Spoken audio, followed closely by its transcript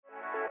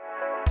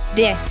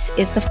This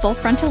is the Full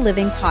Frontal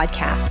Living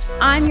Podcast.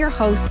 I'm your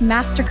host,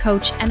 master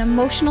coach, and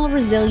emotional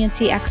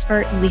resiliency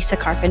expert, Lisa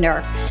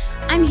Carpenter.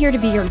 I'm here to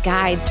be your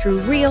guide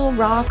through real,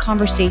 raw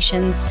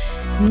conversations,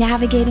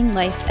 navigating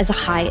life as a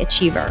high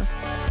achiever.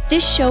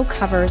 This show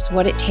covers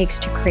what it takes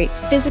to create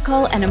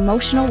physical and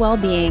emotional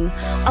well-being,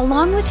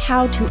 along with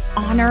how to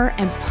honor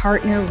and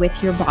partner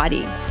with your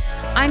body.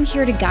 I'm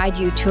here to guide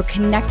you to a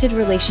connected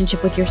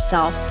relationship with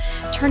yourself,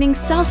 turning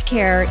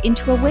self-care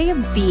into a way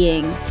of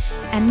being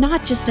and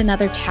not just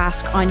another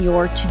task on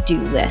your to-do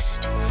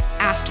list.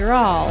 After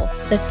all,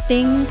 the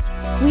things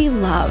we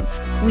love,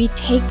 we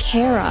take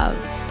care of.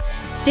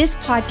 This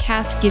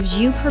podcast gives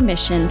you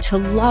permission to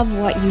love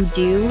what you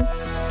do,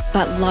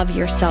 but love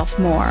yourself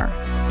more.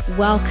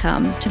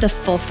 Welcome to the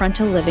Full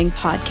Frontal Living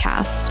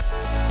Podcast.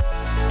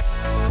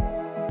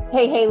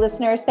 Hey,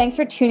 listeners. Thanks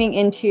for tuning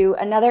into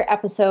another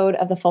episode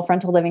of the Full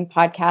Frontal Living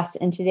Podcast.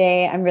 And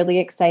today I'm really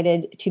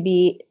excited to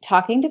be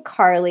talking to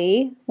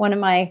Carly, one of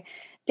my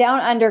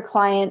down under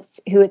clients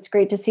who it's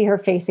great to see her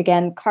face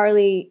again.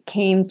 Carly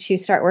came to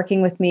start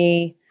working with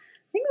me,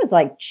 I think it was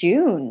like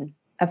June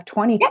of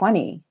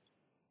 2020.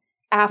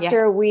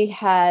 After we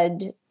had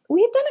done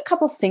a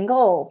couple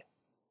single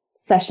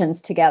sessions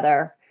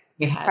together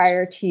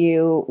prior to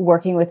you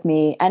working with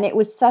me. And it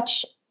was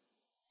such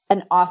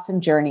an awesome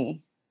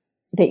journey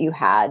that you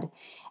had.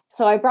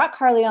 So I brought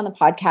Carly on the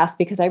podcast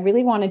because I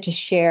really wanted to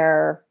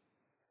share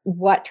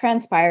what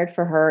transpired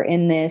for her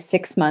in the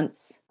 6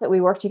 months that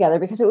we worked together,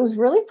 because it was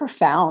really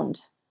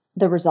profound,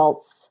 the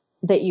results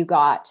that you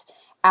got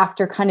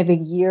after kind of a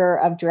year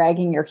of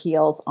dragging your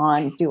heels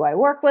on, do I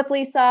work with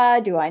Lisa?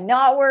 Do I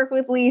not work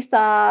with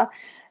Lisa?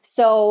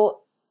 So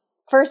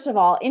first of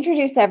all,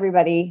 introduce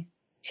everybody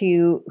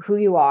to who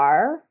you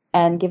are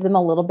and give them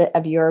a little bit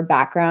of your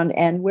background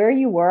and where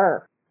you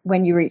were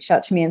when you reached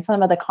out to me and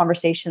some of the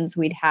conversations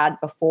we'd had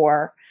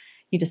before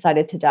you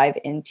decided to dive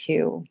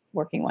into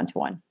working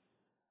one-to-one.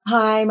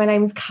 Hi, my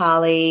name's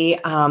Carly.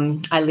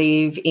 I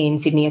live in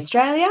Sydney,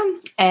 Australia,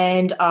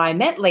 and I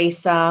met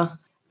Lisa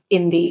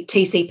in the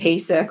TCP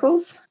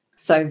circles.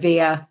 So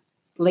via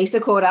Lisa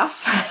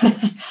Corduff,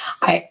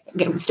 I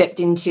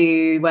stepped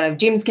into one of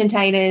Jim's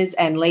containers,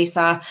 and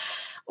Lisa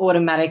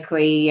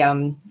automatically,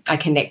 I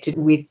connected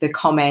with the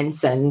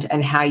comments and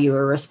how you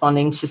were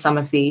responding to some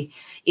of the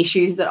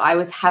issues that I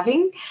was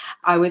having.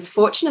 I was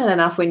fortunate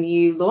enough when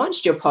you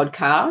launched your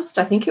podcast,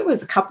 I think it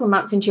was a couple of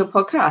months into your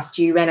podcast,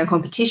 you ran a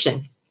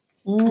competition.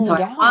 So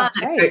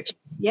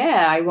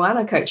I won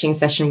a coaching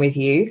session with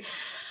you.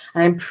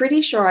 And I'm pretty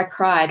sure I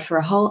cried for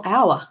a whole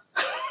hour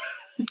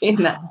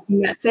in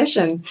that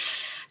session.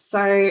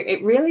 So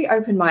it really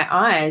opened my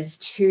eyes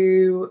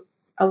to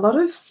a lot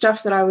of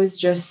stuff that I was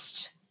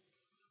just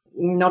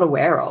not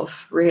aware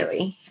of,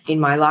 really, in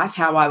my life,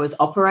 how I was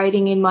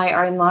operating in my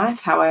own life,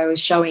 how I was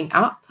showing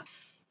up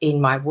in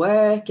my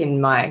work,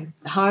 in my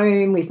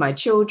home, with my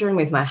children,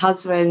 with my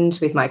husband,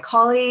 with my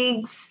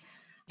colleagues.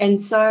 And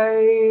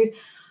so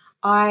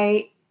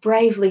I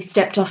bravely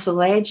stepped off the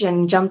ledge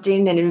and jumped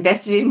in and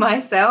invested in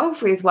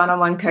myself with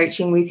one-on-one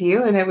coaching with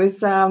you. And it was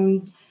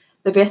the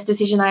best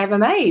decision I ever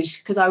made,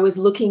 because I was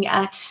looking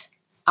at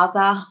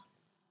other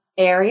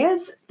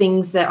areas,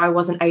 things that I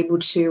wasn't able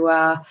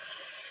to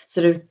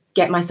sort of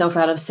get myself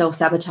out of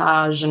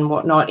self-sabotage and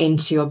whatnot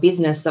into a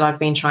business that I've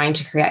been trying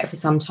to create for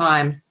some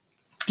time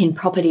in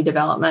property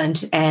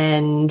development.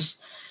 And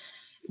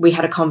we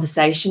had a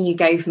conversation. You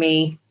gave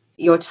me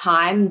your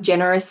time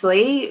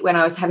generously when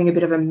I was having a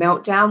bit of a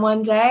meltdown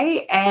one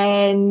day,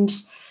 and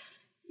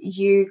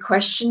you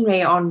questioned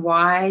me on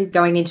why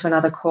going into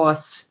another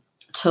course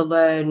to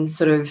learn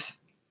sort of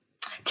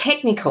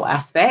technical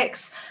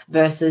aspects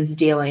versus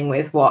dealing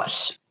with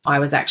what I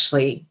was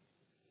actually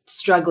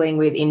struggling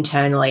with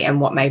internally and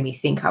what made me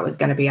think I was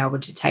going to be able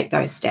to take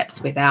those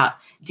steps without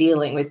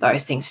dealing with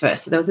those things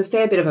first. So there was a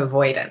fair bit of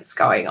avoidance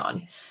going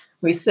on.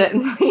 We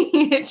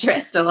certainly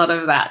addressed a lot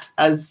of that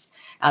as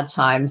our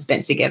time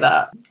spent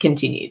together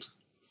continued.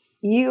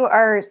 You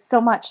are so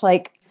much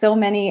like so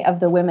many of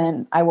the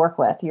women I work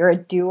with. You're a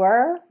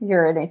doer,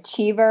 you're an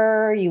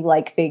achiever, you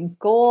like big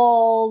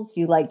goals,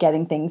 you like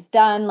getting things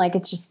done. Like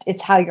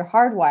it's how you're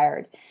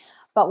hardwired.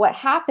 But what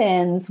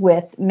happens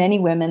with many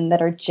women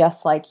that are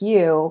just like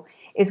you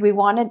is we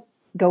want to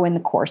go in the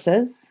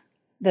courses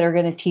that are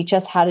going to teach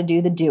us how to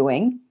do the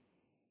doing.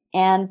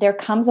 And there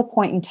comes a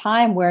point in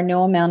time where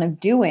no amount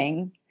of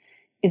doing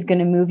is going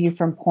to move you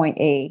from point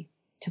A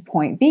to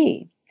point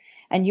B.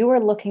 And you were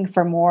looking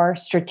for more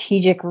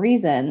strategic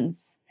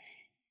reasons.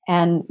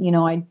 And,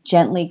 I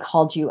gently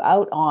called you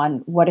out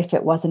on what if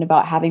it wasn't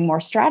about having more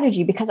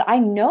strategy, because I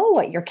know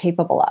what you're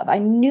capable of. I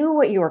knew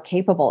what you were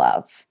capable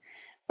of,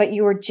 but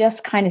you were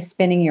just kind of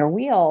spinning your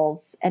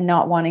wheels and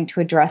not wanting to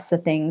address the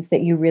things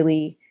that you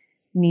really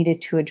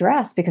needed to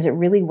address, because it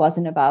really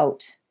wasn't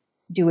about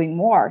doing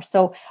more.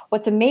 So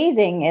what's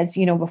amazing is,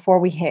 before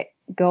we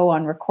go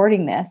on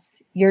recording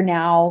this, you're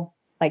now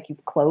like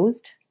you've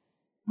closed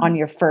on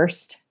your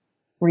first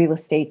real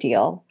estate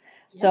deal.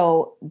 Yeah.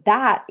 So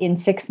that in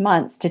 6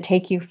 months to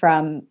take you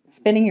from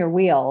spinning your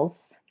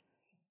wheels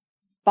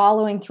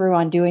following through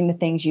on doing the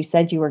things you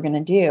said you were going to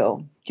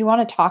do. Do you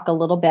want to talk a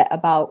little bit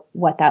about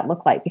what that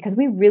looked like? Because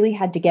we really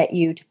had to get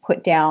you to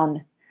put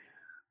down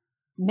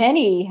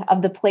many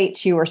of the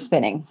plates you were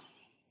spinning.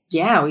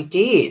 Yeah, we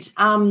did.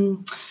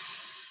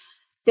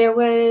 There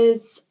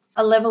was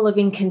a level of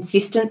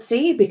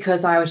inconsistency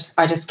because I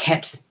just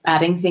kept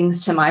adding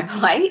things to my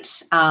plate.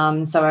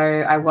 So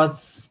I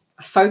was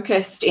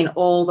focused in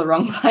all the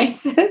wrong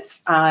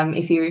places,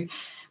 if you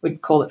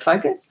would call it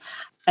focus.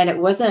 And it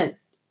wasn't,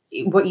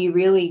 what you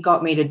really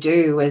got me to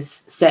do was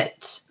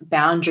set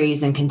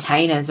boundaries and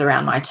containers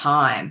around my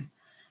time.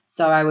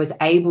 So I was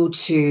able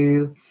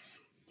to,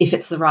 if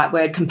it's the right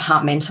word,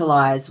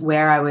 compartmentalize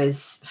where I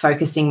was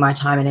focusing my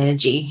time and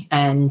energy.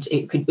 And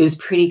it was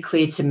pretty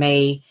clear to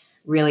me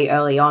really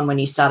early on when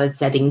you started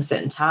setting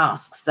certain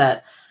tasks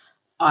that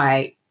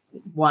I,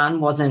 one,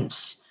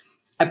 wasn't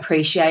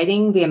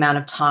appreciating the amount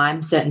of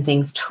time certain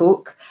things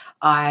took.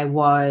 I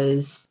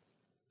was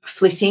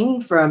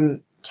flitting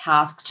from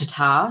task to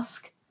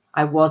task.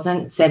 I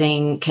wasn't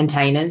setting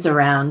containers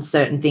around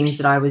certain things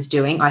that I was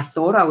doing. I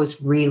thought I was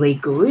really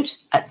good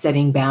at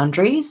setting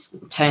boundaries.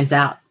 Turns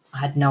out I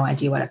had no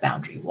idea what a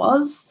boundary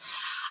was.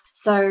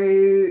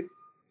 So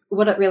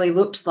what it really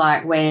looked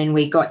like when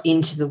we got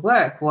into the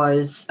work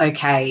was,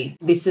 okay,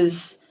 this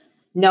is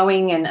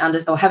knowing and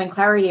or having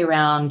clarity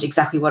around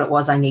exactly what it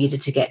was I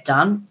needed to get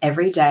done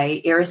every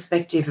day,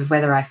 irrespective of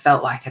whether I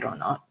felt like it or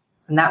not.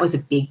 And that was a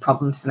big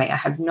problem for me. I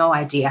had no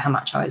idea how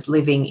much I was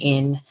living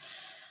in,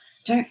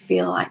 don't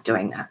feel like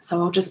doing that,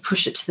 so I'll just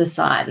push it to the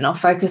side and I'll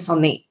focus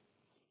on the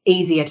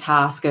easier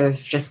task of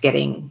just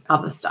getting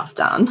other stuff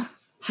done.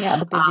 Yeah,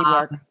 the busy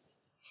work.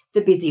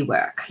 The busy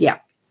work, yeah.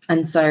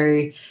 And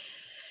so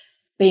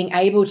being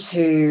able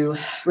to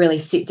really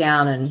sit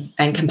down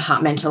and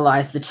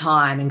compartmentalize the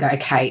time and go,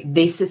 okay,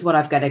 this is what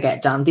I've got to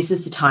get done. This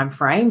is the time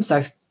frame.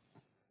 So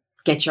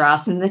get your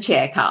ass in the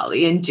chair,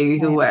 Carly, and do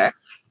the work.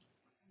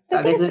 So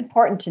I think it's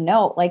important to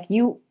note, like,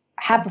 you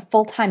have a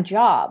full-time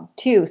job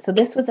too. So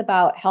this was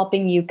about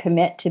helping you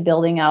commit to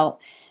building out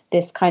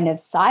this kind of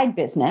side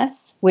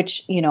business,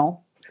 which, you know,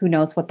 who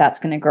knows what that's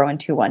going to grow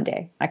into one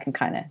day. I can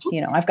kind of,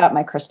 you know, I've got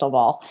my crystal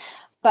ball.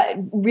 But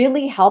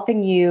really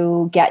helping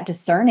you get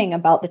discerning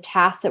about the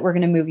tasks that were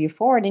going to move you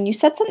forward. And you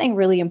said something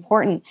really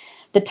important,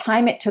 the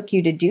time it took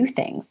you to do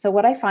things. So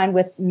what I find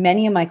with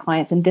many of my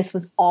clients, and this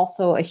was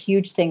also a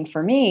huge thing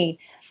for me,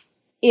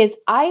 is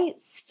I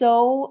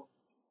so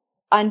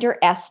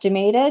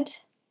underestimated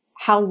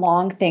how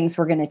long things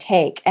were going to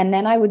take. And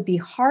then I would be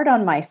hard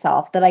on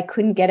myself that I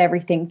couldn't get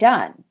everything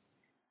done.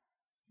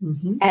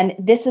 Mm-hmm. And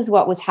this is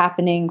what was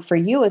happening for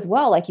you as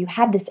well. Like, you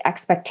had this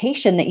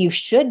expectation that you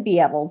should be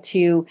able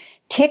to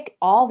tick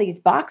all these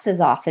boxes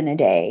off in a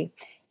day,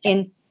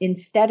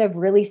 instead of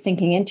really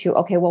sinking into,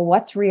 okay, well,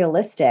 what's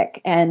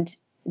realistic? And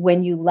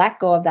when you let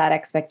go of that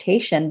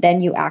expectation,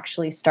 then you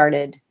actually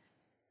started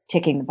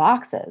ticking the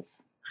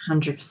boxes.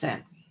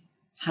 100%.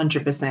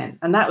 100%.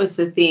 And that was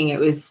the thing. It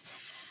was,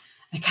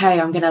 okay,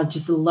 I'm going to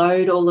just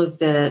load all of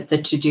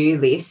the to-do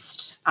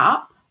list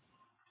up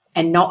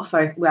and not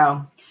focus.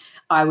 Well,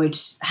 I would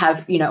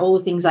have, you know, all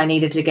the things I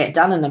needed to get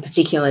done in a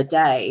particular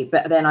day,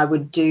 but then I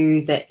would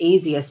do the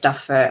easier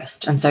stuff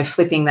first. And so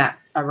flipping that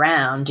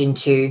around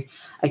into,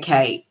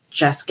 okay,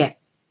 just get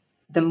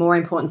the more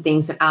important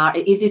things that are,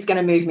 is this going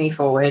to move me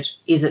forward?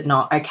 Is it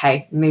not?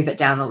 Okay, move it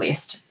down the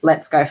list.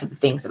 Let's go for the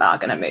things that are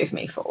going to move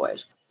me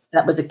forward.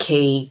 That was a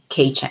key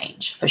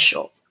change for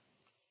sure.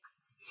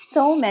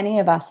 So many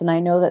of us, and I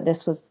know that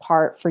this was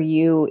part for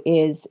you,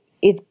 is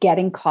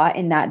getting caught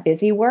in that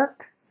busy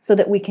work so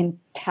that we can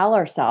tell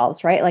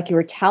ourselves, right? Like, you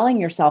were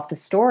telling yourself the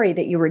story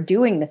that you were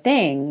doing the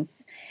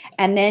things,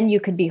 and then you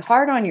could be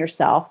hard on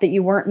yourself that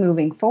you weren't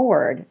moving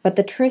forward. But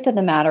the truth of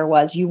the matter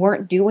was, you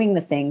weren't doing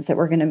the things that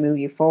were going to move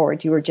you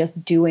forward. You were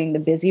just doing the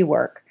busy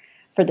work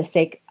for the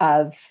sake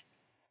of,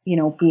 you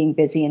know, being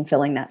busy and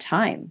filling that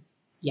time.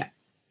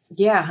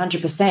 Yeah,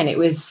 100%. It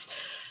was,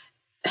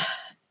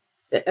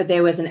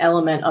 there was an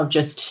element of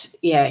just,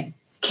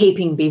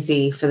 keeping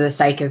busy for the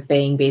sake of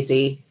being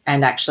busy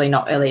and actually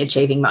not really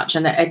achieving much.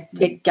 And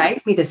it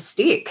gave me the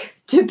stick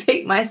to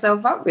beat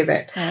myself up with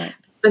it. Right.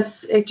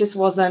 It just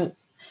wasn't,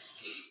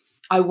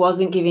 I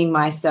wasn't giving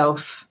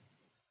myself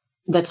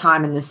the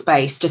time and the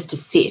space just to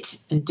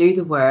sit and do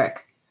the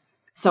work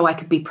so I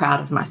could be proud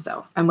of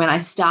myself. And when I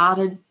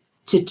started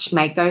to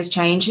make those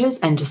changes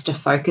and just to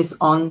focus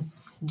on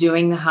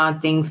doing the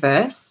hard thing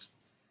first,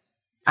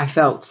 I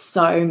felt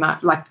so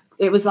much like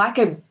it was like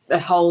a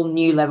whole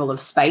new level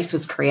of space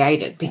was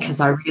created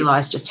because I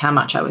realized just how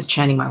much I was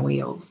churning my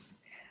wheels.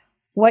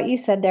 What you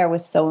said there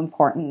was so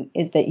important,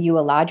 is that you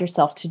allowed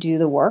yourself to do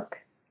the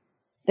work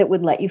that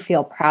would let you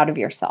feel proud of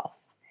yourself.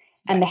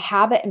 Right. And the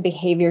habit and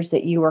behaviors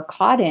that you were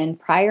caught in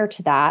prior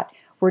to that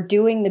were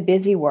doing the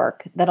busy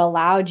work that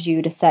allowed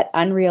you to set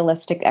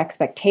unrealistic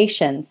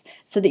expectations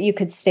so that you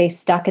could stay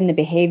stuck in the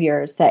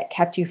behaviors that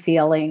kept you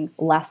feeling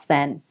less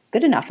than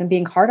good enough and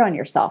being hard on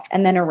yourself.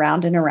 And then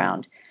around and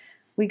around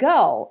we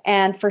go.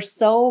 And for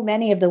so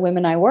many of the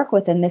women I work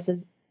with, and this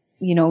is,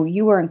 you know,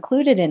 you were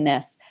included in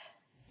this,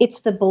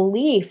 it's the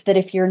belief that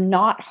if you're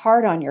not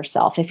hard on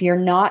yourself, if you're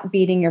not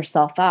beating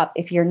yourself up,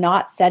 if you're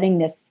not setting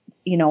this,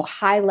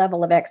 high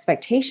level of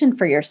expectation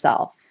for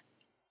yourself,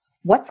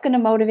 what's going to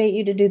motivate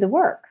you to do the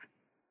work?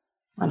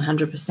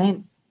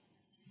 100%.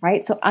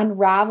 Right? So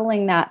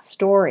unraveling that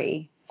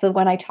story. So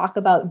when I talk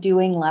about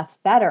doing less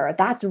better,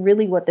 that's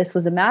really what this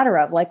was a matter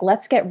of. Like,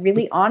 let's get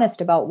really honest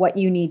about what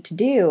you need to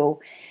do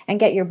and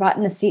get your butt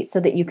in the seat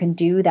so that you can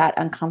do that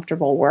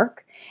uncomfortable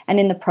work. And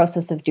in the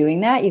process of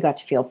doing that, you got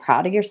to feel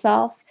proud of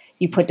yourself.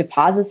 You put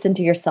deposits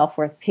into your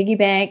self-worth piggy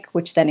bank,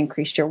 which then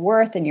increased your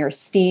worth and your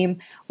esteem,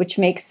 which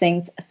makes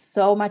things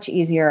so much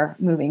easier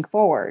moving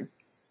forward.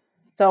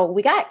 So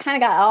we got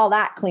all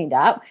that cleaned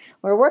up.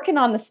 We're working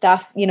on the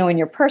stuff, in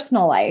your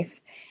personal life.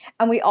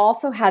 And we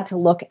also had to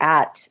look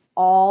at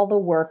all the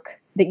work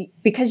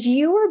because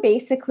you were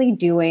basically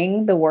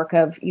doing the work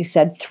of, you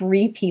said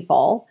 3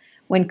 people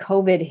when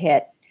COVID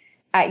hit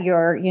at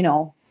your,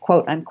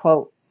 quote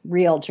unquote,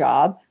 real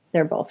job.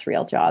 They're both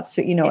real jobs,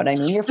 but you know what I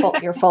mean?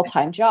 Your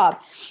full-time job.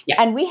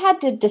 Yeah. And we had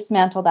to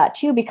dismantle that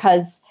too,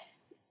 because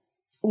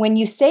when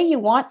you say you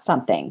want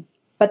something,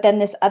 but then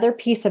this other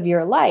piece of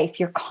your life,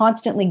 you're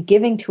constantly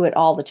giving to it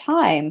all the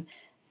time,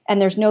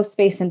 and there's no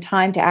space and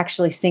time to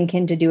actually sink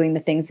into doing the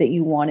things that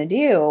you want to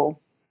do,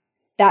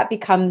 that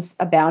becomes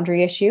a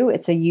boundary issue.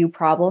 It's a you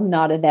problem,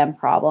 not a them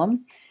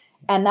problem.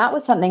 And that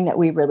was something that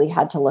we really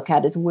had to look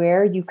at, is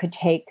where you could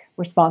take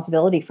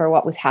responsibility for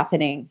what was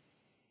happening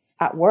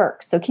at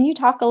work. So can you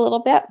talk a little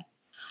bit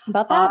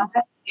about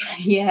that?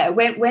 Yeah.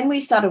 When we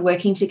started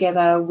working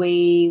together,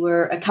 we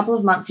were a couple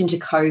of months into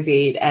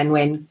COVID. And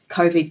when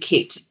COVID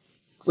kicked,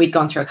 we'd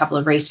gone through a couple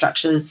of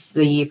restructures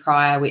the year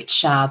prior,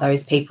 which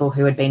those people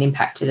who had been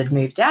impacted had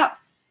moved out.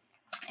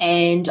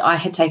 And I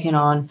had taken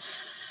on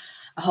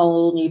a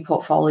whole new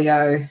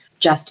portfolio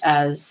just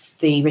as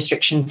the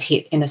restrictions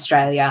hit in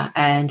Australia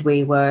and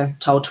we were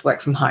told to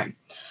work from home.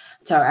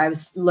 So I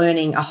was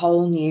learning a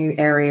whole new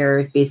area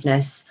of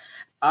business.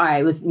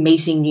 I was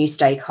meeting new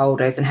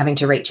stakeholders and having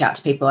to reach out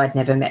to people I'd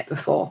never met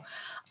before.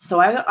 So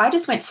I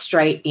just went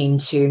straight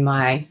into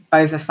my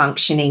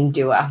over-functioning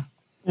doer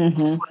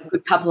for a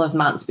good couple of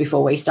months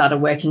before we started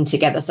working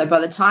together. So by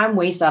the time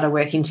we started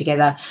working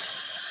together,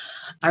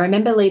 I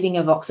remember leaving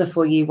a Voxer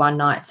for you one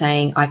night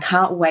saying, I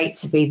can't wait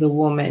to be the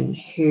woman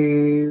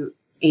who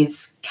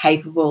is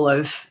capable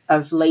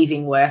of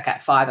leaving work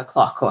at 5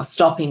 o'clock or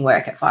stopping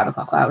work at 5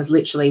 o'clock. I was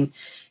literally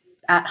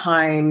at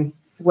home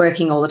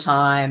working all the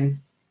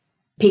time,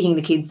 picking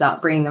the kids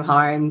up, bringing them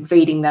home,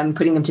 feeding them,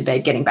 putting them to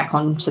bed, getting back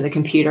onto the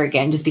computer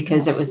again, just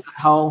because it was the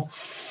whole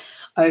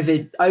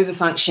over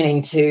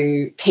functioning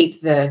to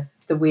keep the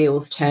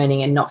wheels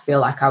turning and not feel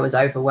like I was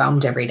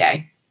overwhelmed every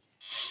day.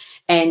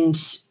 And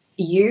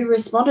you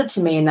responded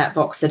to me in that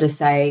Voxer to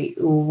say,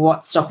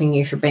 what's stopping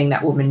you from being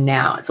that woman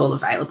now? It's all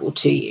available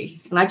to you.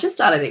 And I just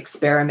started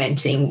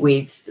experimenting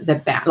with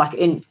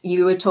and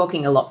you were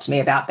talking a lot to me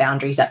about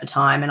boundaries at the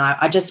time, and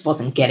I just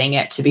wasn't getting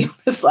it, to be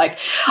honest. Like,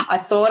 I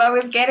thought I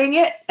was getting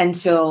it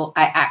until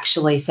I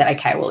actually said,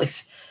 okay, well,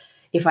 if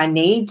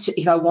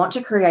I want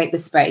to create the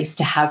space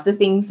to have the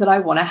things that I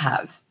want to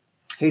have,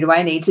 who do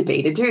I need to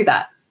be to do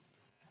that?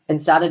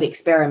 And started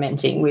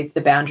experimenting with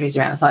the boundaries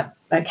around. It's like,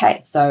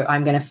 okay, so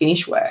I'm going to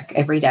finish work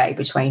every day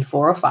between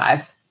 4 or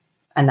 5,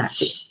 and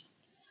that's it.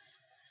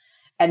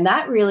 And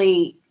that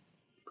really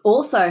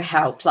also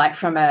helped, like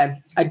from a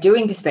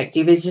doing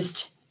perspective, is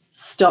just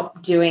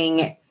stop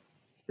doing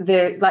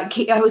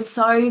I was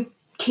so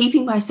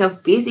keeping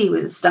myself busy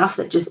with stuff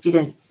that just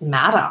didn't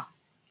matter.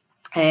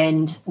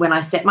 And when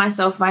I set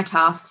myself my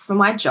tasks for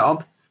my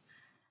job,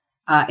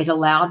 it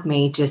allowed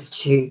me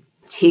just to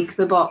tick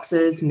the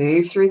boxes,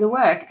 move through the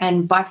work.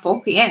 And by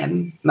 4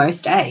 p.m.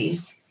 most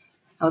days,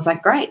 I was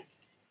like, great,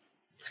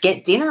 let's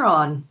get dinner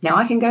on. Now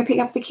I can go pick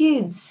up the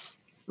kids,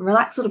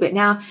 relax a little bit.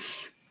 Now,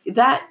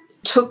 that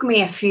took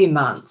me a few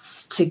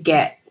months to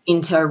get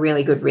into a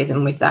really good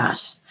rhythm with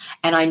that.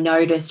 And I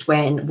noticed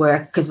when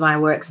because my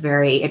work's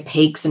it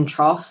peaks and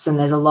troughs, and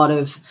there's a lot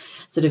of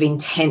sort of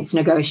intense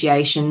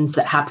negotiations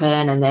that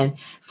happen and then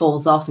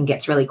falls off and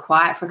gets really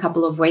quiet for a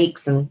couple of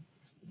weeks and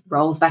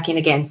rolls back in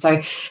again.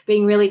 So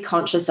being really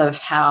conscious of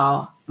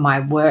how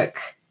my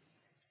work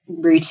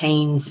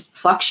routines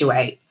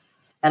fluctuate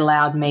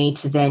allowed me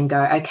to then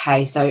go,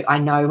 okay, so I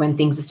know when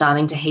things are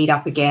starting to heat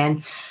up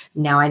again.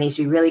 Now I need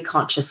to be really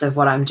conscious of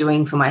what I'm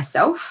doing for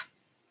myself.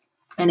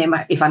 And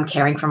if I'm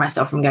caring for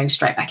myself, I'm going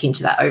straight back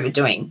into that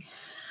overdoing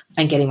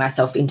and getting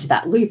myself into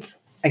that loop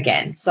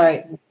again.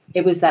 So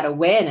it was that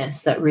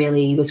awareness that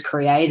really was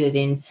created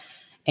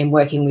in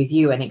working with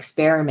you and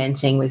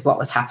experimenting with what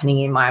was happening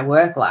in my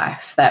work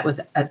life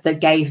that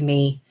gave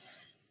me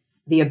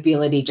the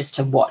ability just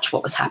to watch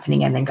what was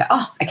happening and then go,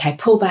 oh, okay,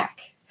 pull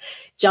back,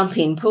 jump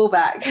in, pull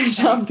back,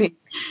 jump in.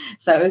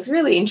 So it was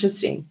really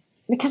interesting.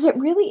 Because it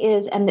really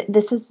is, and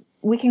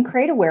we can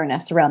create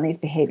awareness around these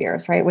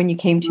behaviors, right? When you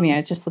came to me, I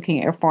was just looking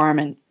at your form,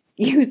 and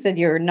you said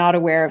you're not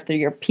aware of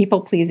your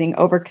people-pleasing,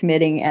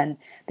 overcommitting, and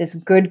this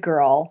good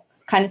girl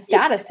kind of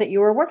status that you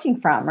were working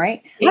from,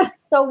 right? Yeah.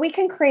 So we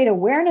can create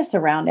awareness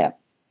around it.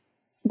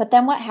 But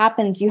then what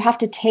happens? You have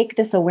to take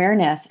this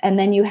awareness and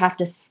then you have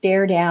to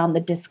stare down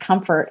the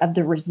discomfort of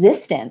the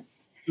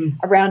resistance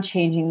around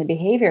changing the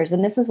behaviors.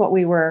 And this is what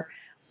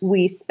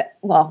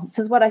this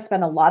is what I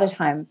spend a lot of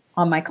time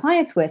on my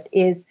clients with,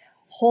 is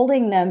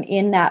holding them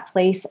in that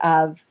place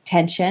of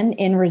tension,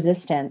 in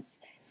resistance,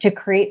 to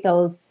create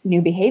those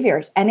new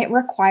behaviors. And it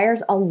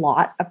requires a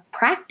lot of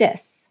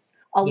practice,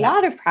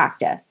 lot of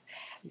practice.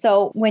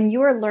 So when you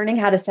were learning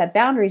how to set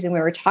boundaries and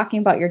we were talking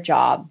about your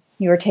job,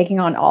 you were taking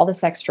on all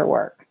this extra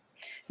work.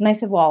 And I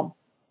said, well,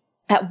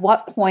 at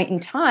what point in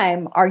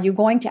time are you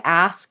going to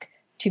ask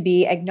to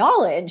be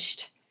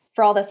acknowledged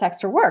for all this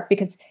extra work?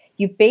 Because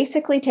you've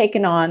basically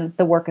taken on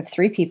the work of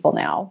 3 people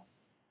now,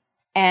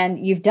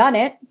 and you've done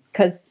it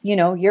because,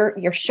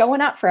 you're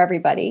showing up for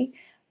everybody.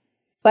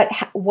 But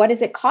what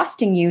is it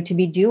costing you to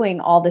be doing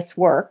all this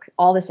work,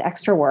 all this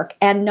extra work,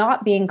 and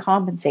not being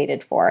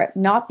compensated for it,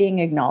 not being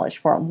acknowledged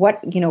for it?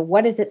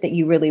 What is it that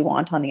you really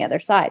want on the other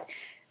side?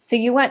 So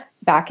you went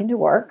back into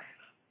work.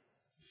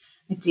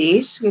 I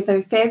did, with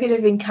a fair bit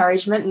of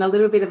encouragement and a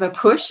little bit of a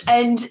push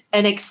and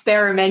an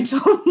experimental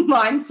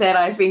mindset,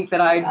 I think,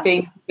 that I'd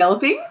been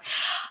developing.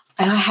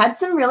 And I had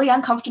some really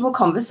uncomfortable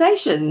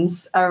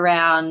conversations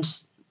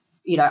around,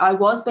 I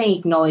was being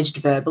acknowledged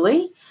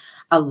verbally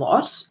a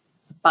lot,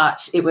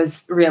 but it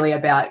was really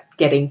about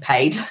getting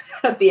paid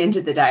at the end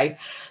of the day.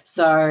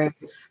 So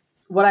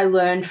what I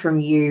learned from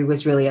you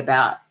was really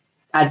about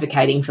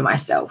advocating for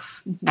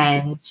myself.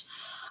 And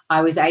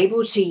I was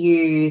able to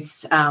use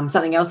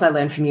something else I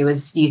learned from you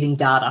was using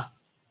data.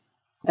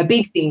 A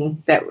big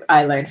thing that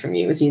I learned from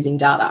you was using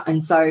data.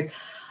 And so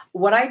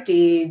what I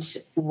did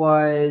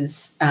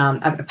was,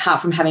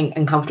 apart from having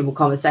uncomfortable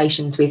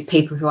conversations with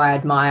people who I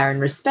admire and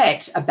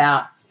respect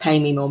about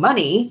paying me more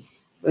money,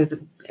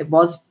 it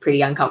was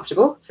pretty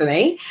uncomfortable for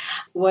me,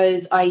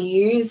 was I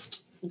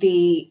used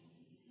the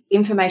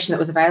information that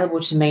was available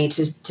to me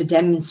to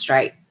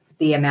demonstrate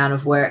the amount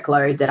of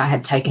workload that I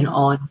had taken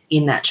on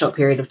in that short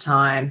period of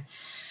time.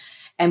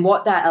 And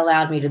what that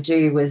allowed me to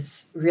do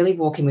was really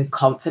walk in with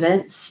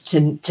confidence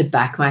to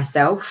back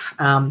myself.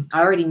 I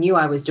already knew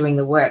I was doing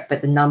the work,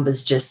 but the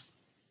numbers just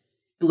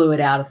blew it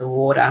out of the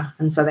water.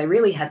 And so they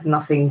really had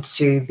nothing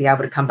to be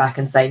able to come back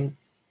and say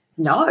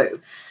no.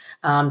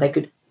 They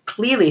could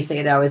clearly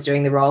see that I was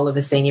doing the role of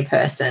a senior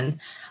person.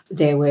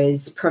 There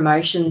was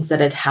promotions that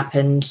had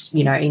happened,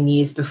 in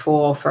years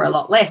before for a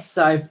lot less.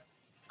 So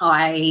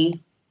I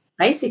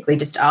basically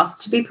just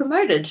asked to be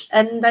promoted,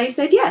 and they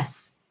said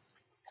yes.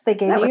 So they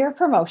gave you your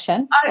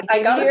promotion.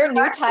 I got your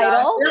new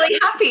title. Really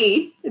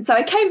happy. And so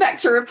I came back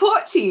to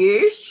report to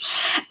you.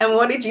 And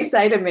what did you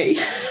say to me?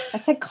 I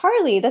said,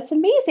 Carly, that's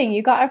amazing.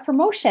 You got a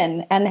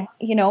promotion. And,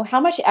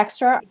 how much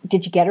extra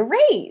did you get a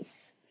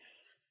raise?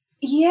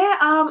 Yeah,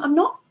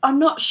 I'm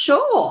not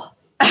sure.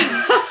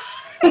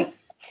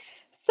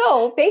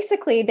 So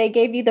basically they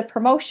gave you the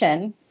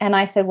promotion, and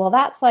I said, well,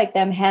 that's like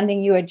them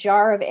handing you a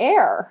jar of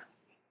air.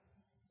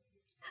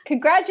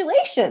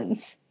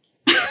 Congratulations.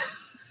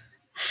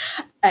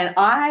 And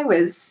I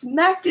was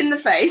smacked in the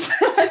face.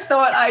 I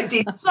thought I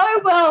did so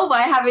well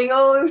by having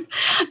all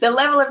the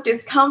level of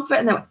discomfort.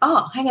 And then,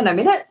 hang on a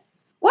minute.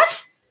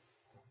 What?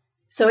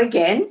 So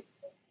again,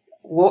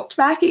 walked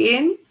back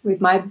in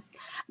with my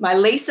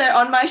Lisa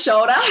on my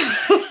shoulder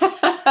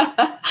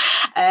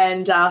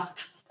and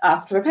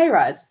asked for a pay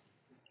rise,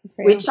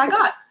 which I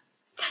got.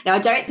 Now, I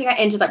don't think I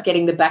ended up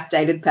getting the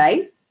backdated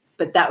pay,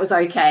 but that was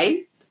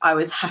okay. I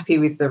was happy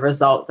with the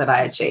result that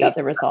I achieved. Got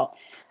the result.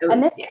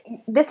 And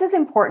this is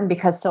important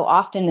because so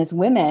often as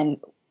women,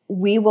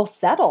 we will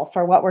settle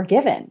for what we're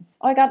given.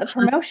 Oh, I got the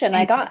promotion.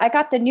 I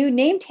got the new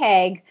name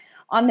tag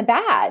on the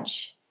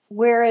badge.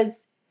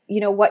 Whereas,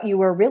 what you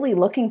were really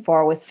looking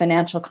for was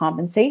financial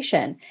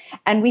compensation.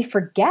 And we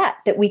forget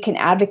that we can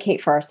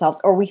advocate for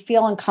ourselves, or we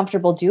feel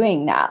uncomfortable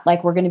doing that.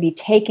 Like we're going to be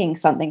taking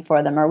something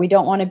for them, or we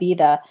don't want to be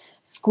the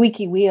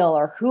squeaky wheel,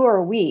 or who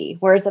are we?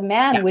 Whereas a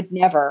man would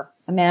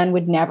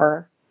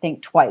never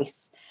think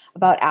twice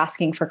about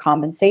asking for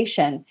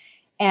compensation.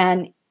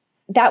 And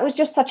that was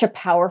just such a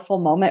powerful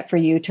moment for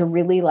you to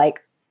really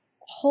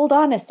hold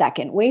on a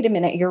second. Wait a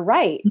minute. You're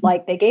right.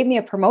 Like they gave me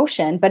a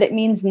promotion, but it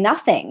means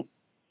nothing.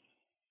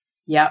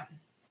 Yep.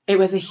 It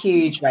was a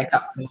huge wake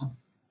up call.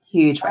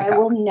 I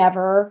will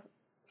never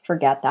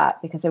forget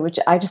that, because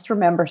I just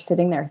remember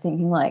sitting there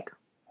thinking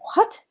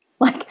what?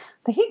 Like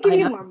they can give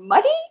you more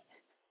money?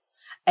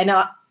 And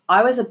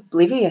I was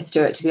oblivious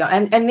to it, to be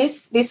honest. And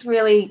this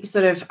really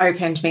sort of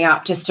opened me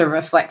up just to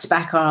reflect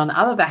back on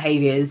other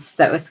behaviours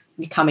that was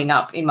coming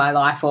up in my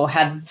life, or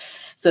had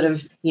sort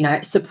of,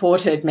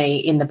 supported me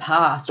in the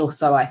past.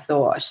 Also, I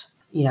thought,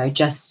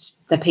 just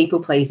the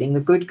people pleasing,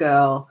 the good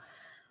girl,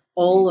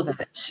 all of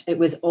it. It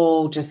was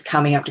all just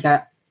coming up to go,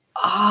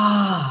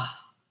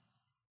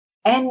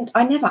 and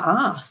I never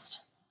asked.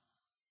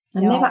 I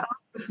never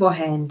asked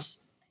beforehand.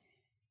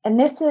 And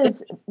this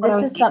is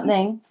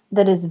something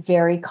that is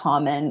very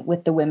common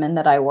with the women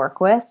that I work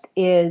with,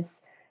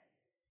 is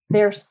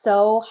they're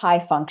so high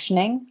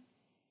functioning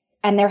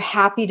and they're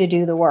happy to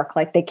do the work.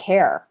 Like they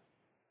care.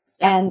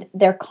 And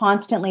they're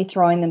constantly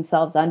throwing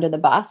themselves under the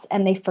bus,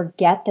 and they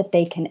forget that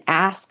they can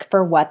ask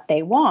for what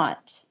they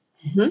want.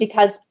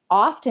 Because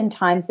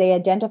oftentimes they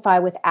identify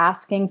with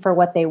asking for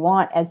what they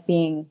want as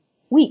being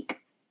weak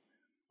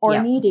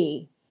or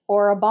needy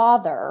or a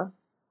bother,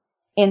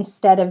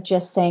 instead of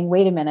just saying,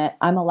 wait a minute,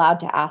 I'm allowed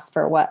to ask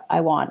for what I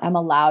want. I'm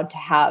allowed to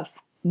have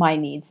my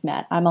needs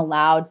met. I'm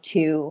allowed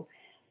to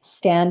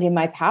stand in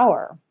my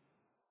power.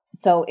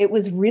 So it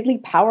was really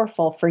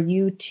powerful for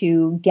you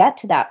to get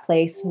to that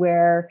place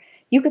where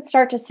you could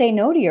start to say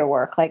no to your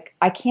work. Like,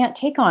 I can't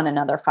take on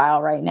another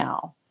file right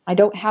now. I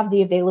don't have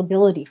the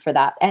availability for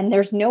that. And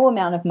there's no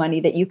amount of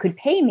money that you could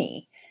pay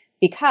me,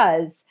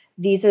 because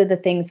these are the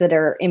things that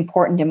are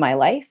important in my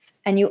life.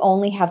 And you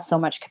only have so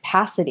much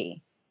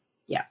capacity.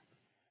 Yeah.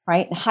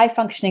 Right? High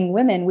functioning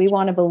women, we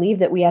want to believe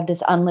that we have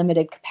this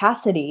unlimited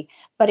capacity,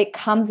 but it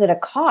comes at a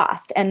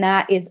cost. And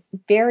that is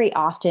very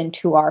often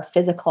to our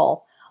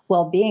physical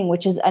well-being,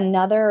 which is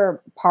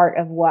another part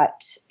of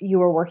what you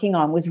were working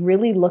on, was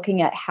really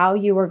looking at how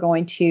you were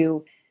going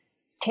to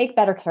take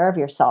better care of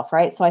yourself,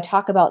 right? So I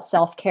talk about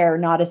self-care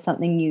not as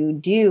something you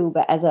do,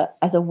 but as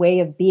a way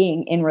of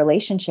being in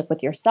relationship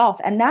with yourself.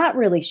 And that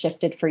really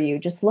shifted for you,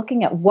 just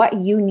looking at what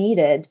you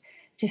needed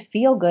to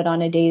feel good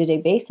on a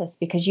day-to-day basis,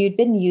 because you'd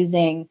been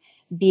using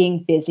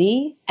being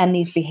busy and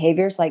these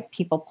behaviors like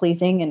people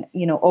pleasing and,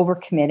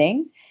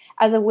 overcommitting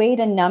as a way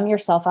to numb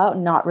yourself out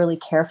and not really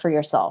care for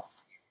yourself.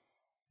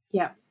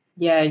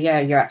 Yeah,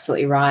 you're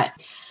absolutely right.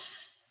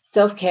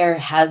 Self-care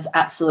has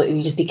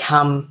absolutely just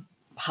become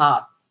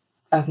part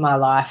of my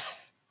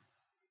life.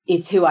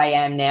 It's who I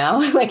am now,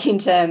 like in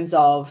terms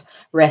of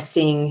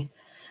resting,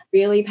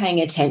 really paying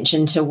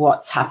attention to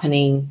what's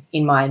happening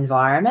in my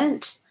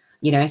environment.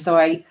 So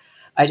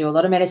I do a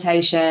lot of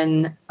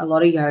meditation, a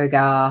lot of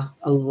yoga,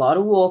 a lot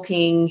of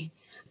walking.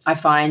 I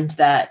find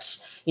that,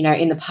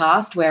 in the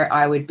past where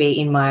I would be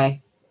in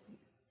my,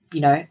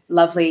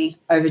 lovely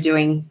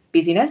overdoing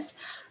busyness,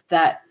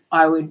 that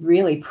I would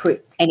really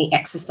put any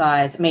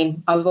exercise. I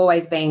mean, I've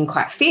always been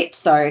quite fit.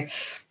 So,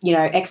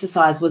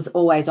 exercise was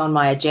always on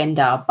my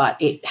agenda,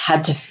 but it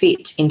had to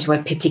fit into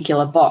a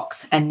particular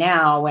box. And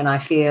now when I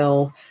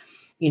feel,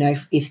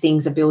 if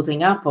things are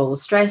building up or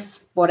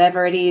stress,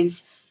 whatever it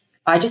is,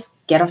 I just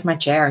get off my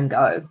chair and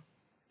go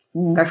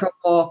for a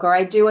walk, or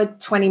I do a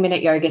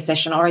 20-minute yoga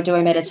session, or I do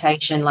a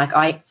meditation. Like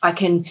I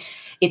can,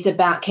 it's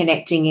about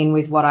connecting in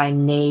with what I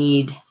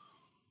need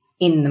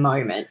in the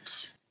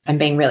moment and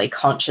being really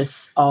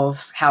conscious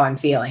of how I'm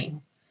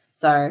feeling.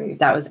 So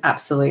that was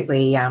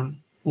absolutely,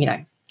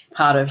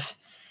 part of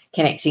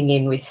connecting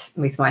in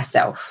with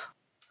myself.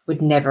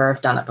 Would never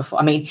have done it before.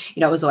 I mean,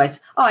 it was always,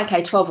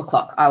 12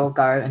 o'clock, I will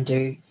go and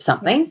do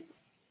something.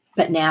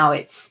 But now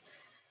it's,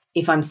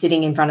 if I'm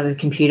sitting in front of the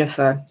computer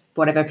for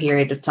whatever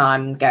period of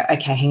time, go,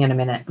 okay, hang on a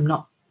minute.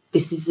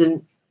 This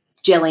isn't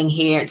gelling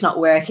here. It's not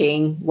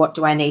working. What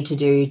do I need to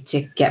do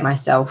to get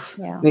myself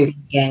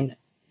moving again?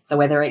 So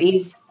whether it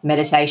is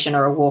meditation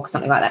or a walk,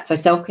 something like that. So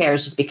self-care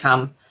has just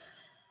become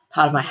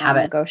part of my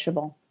habit.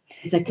 Negotiable.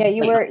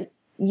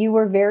 You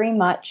were very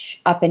much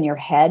up in your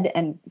head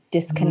and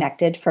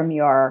disconnected from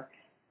your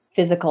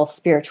physical,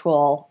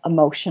 spiritual,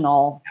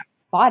 emotional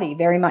body,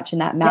 very much in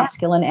that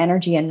masculine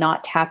energy, and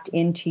not tapped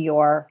into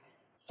your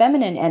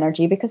feminine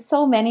energy, because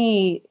so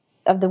many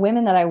of the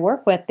women that I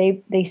work with,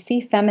 they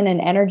see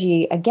feminine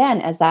energy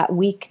again as that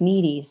weak,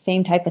 needy,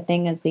 same type of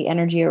thing as the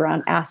energy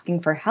around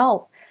asking for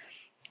help.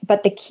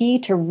 But the key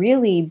to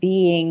really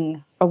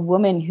being a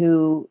woman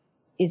who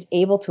is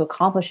able to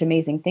accomplish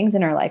amazing things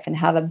in her life and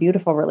have a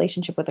beautiful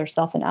relationship with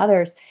herself and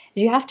others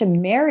is you have to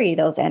marry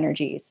those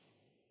energies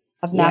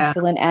of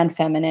masculine and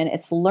feminine.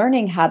 It's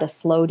learning how to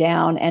slow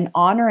down and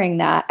honoring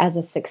that as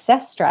a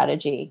success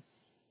strategy,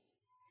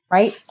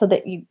 right? So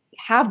that you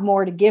have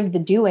more to give the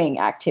doing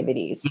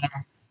activities.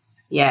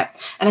 Yes. Yeah.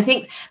 And I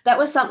think that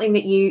was something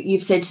that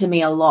you've said to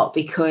me a lot,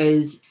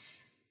 because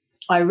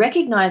I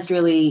recognized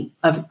really,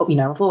 I've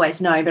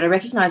always known, but I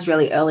recognized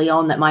really early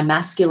on that my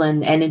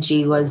masculine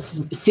energy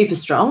was super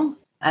strong,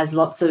 as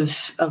lots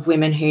of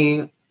women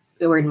who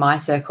are in my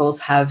circles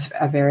have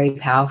a very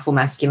powerful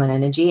masculine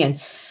energy. And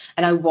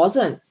I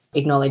wasn't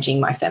acknowledging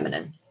my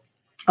feminine.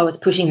 I was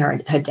pushing her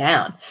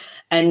down.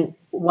 And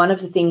one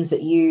of the things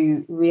that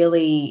you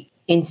really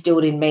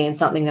instilled in me, and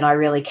something that I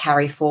really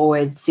carry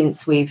forward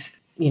since we've,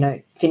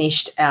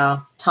 finished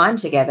our time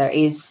together,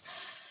 is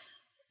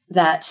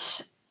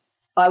that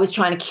I was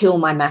trying to kill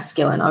my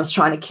masculine. I was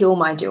trying to kill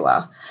my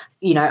doer.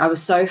 I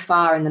was so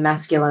far in the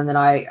masculine that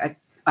I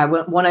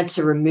wanted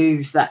to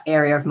remove that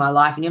area of my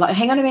life. And you're like,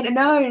 hang on a minute,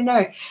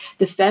 no.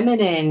 The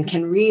feminine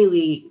can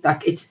really,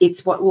 like,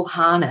 it's what will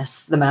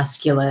harness the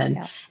masculine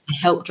and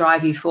help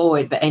drive you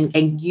forward, but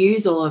and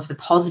use all of the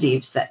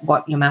positives that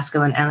what your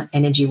masculine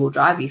energy will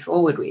drive you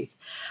forward with.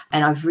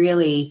 And I've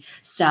really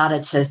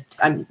started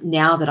to,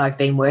 now that I've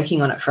been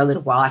working on it for a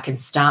little while, I can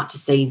start to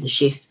see the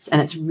shifts,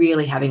 and it's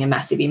really having a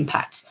massive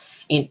impact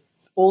in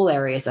all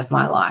areas of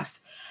my life.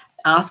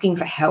 Asking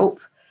for help,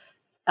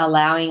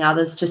 allowing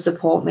others to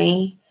support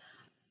me,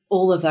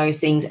 all of those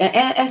things,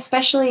 and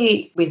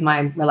especially with my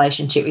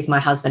relationship with my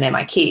husband and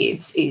my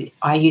kids,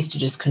 I used to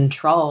just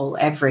control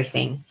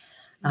everything.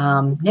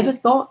 Never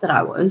thought that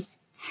I was.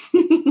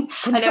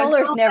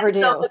 Controllers never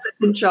do. As a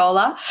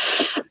controller,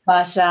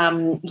 but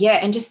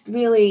and just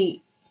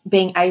really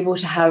being able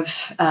to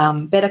have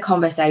better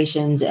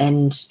conversations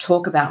and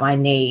talk about my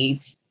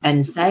needs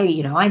and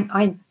say,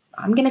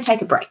 I'm going to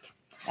take a break.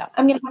 Yeah.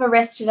 I'm going to have a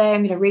rest today.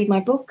 I'm going to read my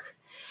book,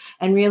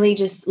 and really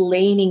just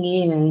leaning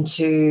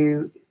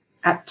into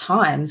at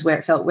times where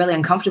it felt really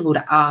uncomfortable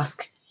to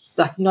ask,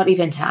 like not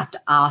even to have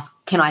to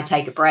ask, can I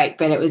take a break?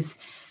 But it was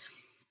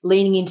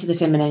leaning into the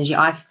feminine energy.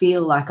 I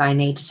feel like I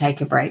need to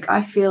take a break.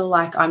 I feel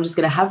like I'm just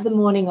going to have the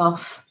morning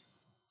off,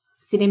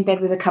 sit in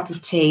bed with a cup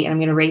of tea, and I'm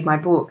going to read my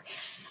book.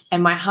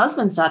 And my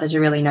husband started to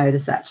really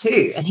notice that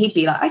too. And he'd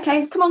be like,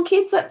 okay, come on,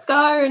 kids, let's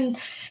go. And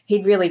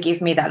he'd really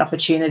give me that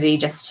opportunity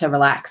just to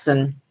relax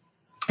and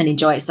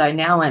enjoy it. So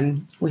now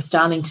we're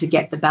starting to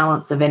get the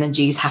balance of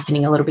energies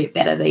happening a little bit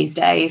better these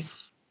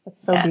days.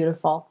 That's so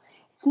beautiful.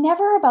 It's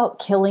never about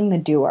killing the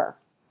doer,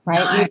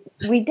 right?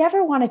 No. We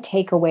never want to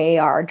take away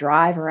our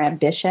drive or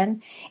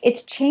ambition.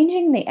 It's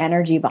changing the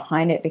energy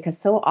behind it, because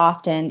so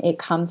often it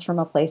comes from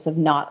a place of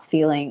not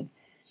feeling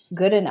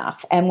good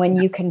enough. And when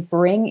you can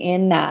bring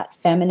in that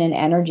feminine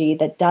energy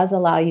that does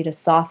allow you to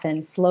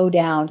soften, slow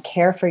down,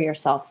 care for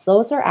yourself,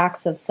 those are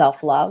acts of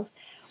self-love,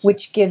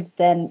 which gives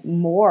then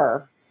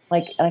more,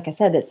 like I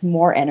said, it's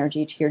more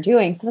energy to your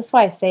doing. So that's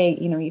why I say,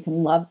 you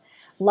can love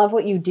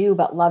what you do,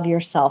 but love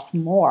yourself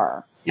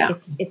more. Yeah.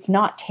 It's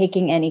not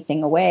taking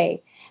anything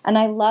away. And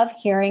I love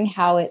hearing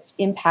how it's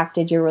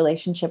impacted your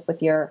relationship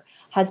with your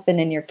husband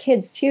and your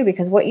kids too,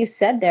 because what you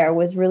said there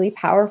was really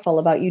powerful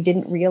about you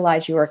didn't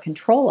realize you were a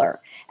controller.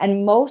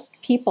 And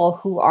most people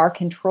who are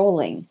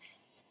controlling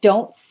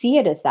don't see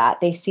it as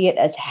that. They see it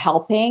as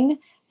helping,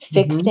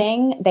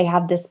 fixing. They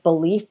have this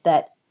belief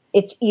that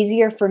it's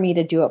easier for me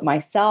to do it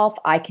myself.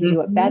 I can do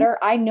it better.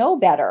 I know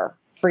better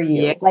for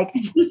you. Yeah. Like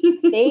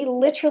they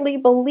literally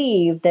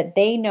believe that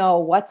they know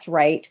what's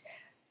right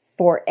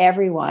for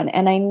everyone.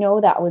 And I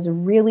know that was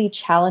really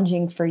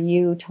challenging for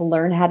you to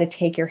learn how to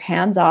take your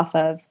hands off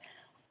of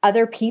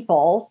other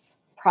people's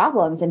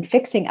problems and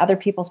fixing other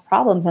people's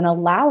problems and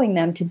allowing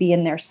them to be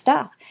in their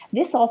stuff.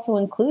 This also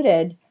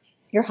included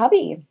your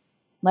hubby,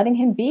 letting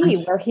him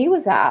be where he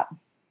was at.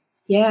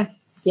 Yeah,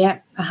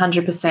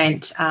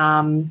 100%.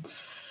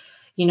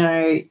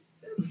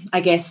 I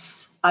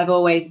guess I've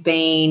always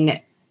been,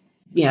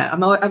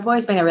 I've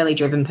always been a really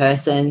driven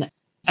person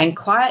and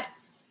quite,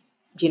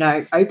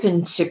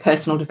 open to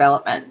personal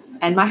development.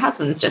 And my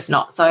husband's just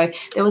not. So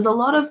there was a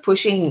lot of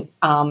pushing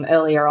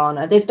earlier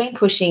on. There's been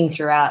pushing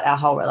throughout our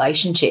whole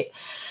relationship.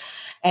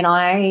 And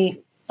I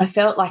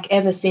felt like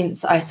ever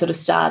since I sort of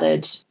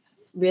started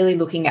really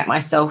looking at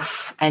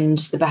myself and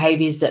the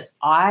behaviors that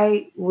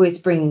I was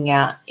bringing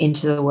out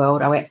into the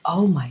world, I went,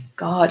 oh my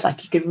God,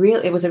 like it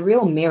was a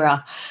real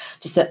mirror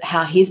just at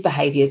how his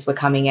behaviors were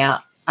coming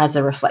out as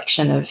a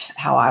reflection of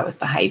how I was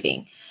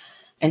behaving.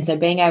 And so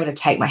being able to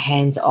take my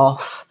hands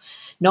off,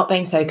 not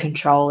being so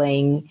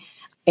controlling,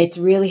 it's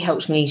really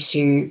helped me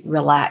to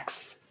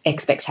relax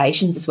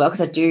expectations as well,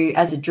 because I do,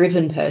 as a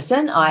driven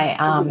person, I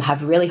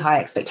have really high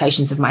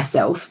expectations of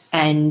myself,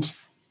 and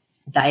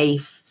they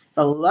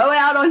flow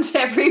out onto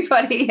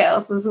everybody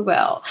else as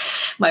well.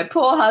 My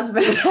poor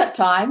husband at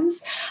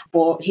times,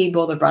 he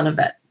bore the brunt of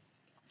it.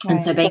 Right.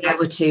 And so being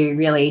able to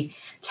really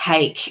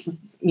take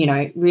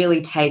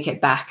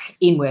it back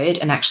inward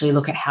and actually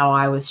look at how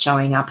I was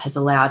showing up has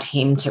allowed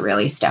him to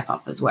really step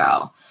up as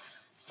well.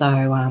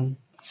 So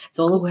it's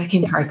all a work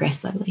in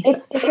progress, though,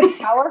 Lisa. It's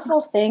a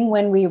powerful thing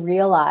when we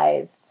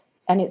realize,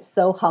 and it's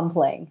so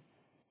humbling,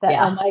 that,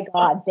 oh my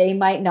God, they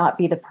might not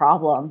be the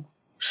problem.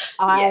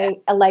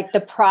 Like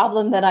the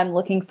problem that I'm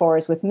looking for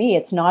is with me.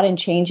 It's not in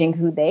changing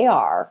who they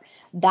are.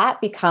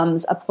 That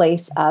becomes a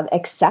place of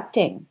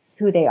accepting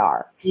who they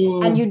are.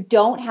 And you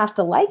don't have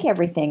to like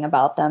everything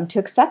about them to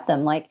accept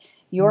them. Like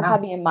your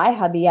hubby and my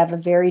hubby have a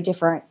very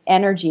different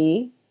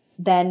energy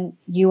than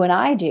you and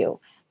I do.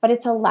 But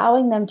it's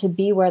allowing them to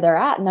be where they're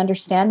at and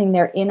understanding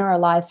they're in our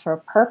lives for a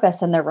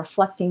purpose, and they're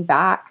reflecting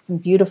back some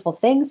beautiful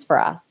things for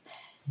us.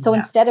 So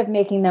instead of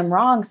making them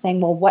wrong,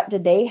 saying, well, what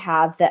did they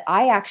have that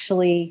I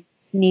actually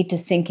need to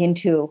sink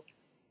into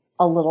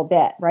a little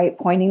bit, right?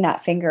 Pointing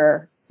that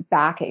finger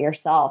back at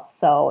yourself.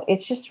 So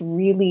it's just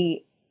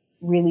really,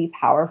 really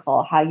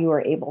powerful how you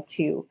were able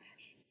to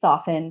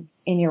soften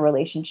in your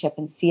relationship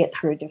and see it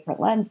through a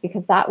different lens,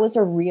 because that was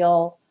a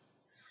real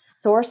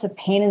source of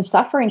pain and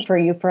suffering for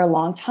you for a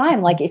long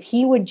time. Like if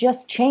he would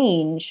just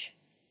change,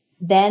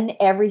 then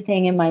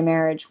everything in my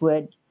marriage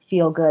would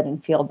feel good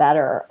and feel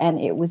better. And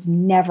it was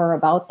never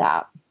about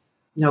that.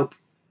 Nope.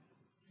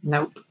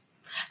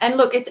 And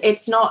look,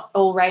 it's not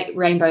all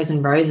rainbows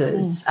and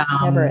roses.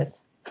 Never is.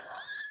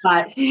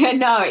 But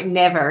no, it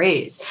never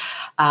is.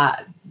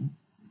 But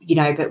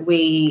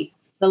the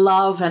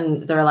love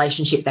and the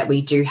relationship that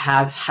we do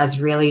have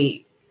has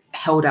really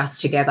held us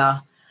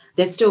together.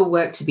 There's still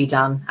work to be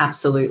done,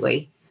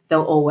 absolutely.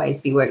 there'll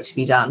always be work to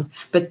be done.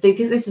 But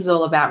this is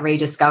all about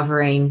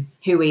rediscovering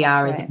who we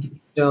are as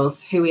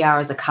individuals, who we are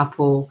as a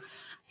couple.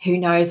 Who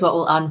knows what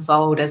will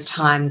unfold as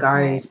time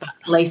goes, but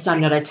at least I'm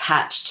not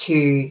attached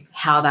to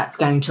how that's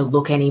going to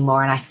look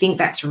anymore. And I think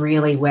that's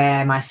really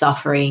where my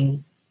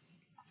suffering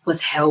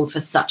was held for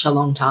such a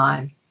long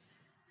time.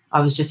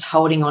 I was just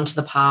holding on to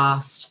the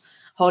past,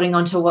 holding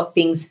on to what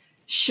things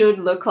should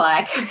look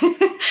like,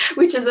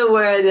 which is a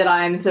word that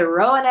I'm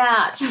throwing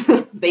out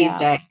these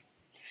days.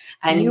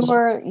 And you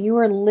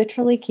were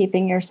literally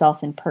keeping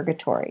yourself in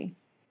purgatory.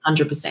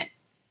 100%.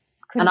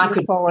 Couldn't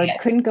move forward,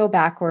 couldn't go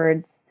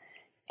backwards.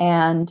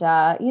 And,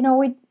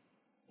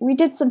 we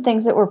did some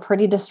things that were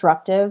pretty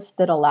disruptive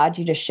that allowed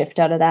you to shift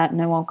out of that.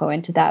 And I won't go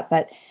into that.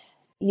 But,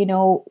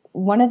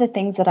 one of the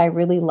things that I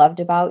really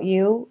loved about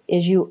you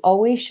is you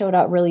always showed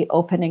up really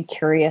open and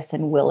curious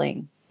and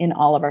willing in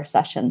all of our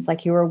sessions.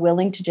 Like you were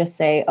willing to just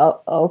say,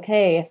 oh,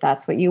 okay, if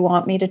that's what you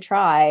want me to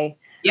try,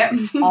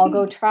 I'll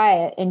go try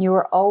it. And you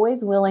were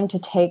always willing to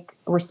take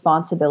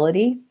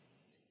responsibility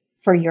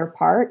for your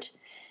part.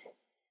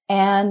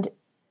 And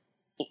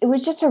it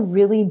was just a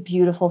really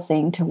beautiful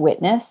thing to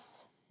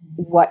witness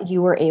what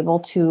you were able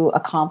to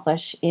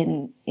accomplish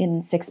in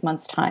 6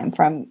 months' time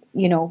from,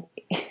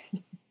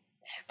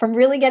 from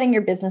really getting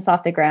your business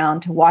off the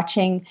ground to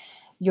watching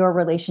your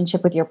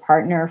relationship with your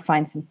partner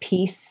find some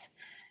peace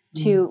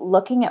to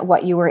looking at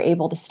what you were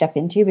able to step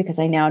into, because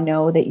I now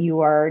know that you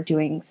are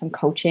doing some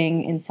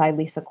coaching inside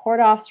Lisa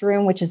Kordoff's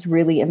room, which is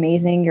really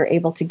amazing. You're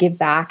able to give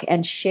back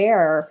and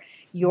share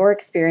your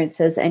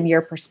experiences and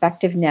your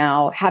perspective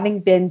now,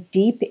 having been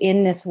deep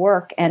in this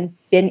work and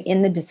been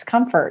in the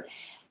discomfort.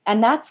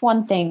 And that's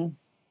one thing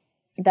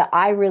that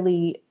I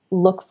really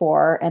look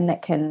for and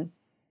that can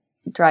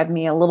drive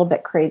me a little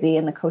bit crazy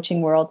in the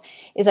coaching world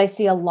is I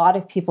see a lot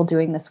of people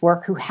doing this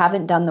work who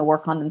haven't done the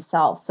work on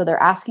themselves. So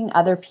they're asking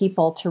other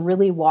people to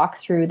really walk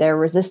through their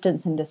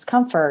resistance and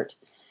discomfort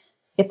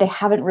if they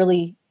haven't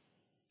really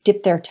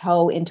dipped their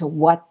toe into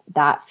what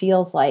that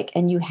feels like.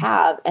 And you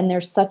have, and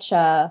there's such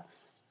a,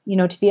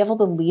 to be able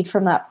to lead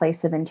from that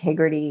place of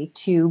integrity,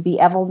 to be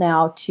able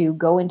now to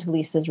go into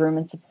Lisa's room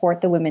and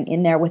support the women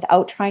in there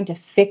without trying to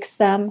fix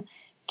them,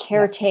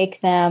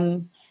 caretake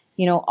them,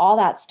 all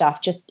that stuff.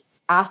 Just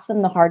ask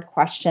them the hard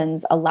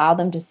questions, allow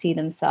them to see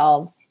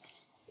themselves.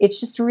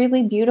 It's just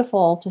really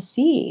beautiful to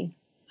see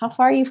how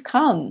far you've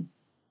come.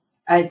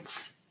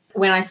 It's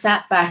when I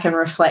sat back and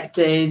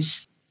reflected,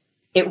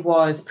 it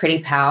was pretty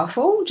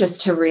powerful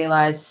just to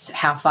realize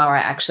how far I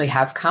actually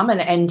have come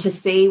and to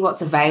see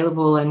what's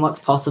available and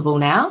what's possible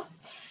now.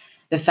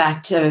 The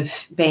fact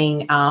of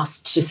being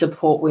asked to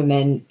support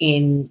women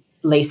in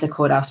Lisa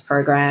Kordoff's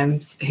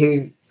programs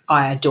who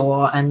I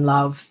adore and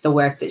love the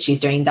work that she's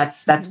doing.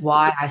 That's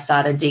why I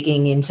started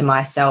digging into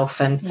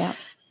myself and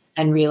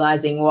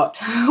realizing what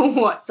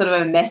sort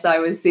of a mess I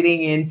was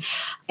sitting in.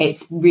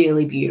 It's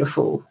really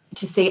beautiful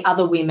to see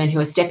other women who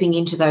are stepping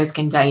into those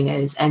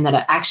containers and that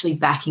are actually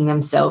backing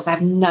themselves. A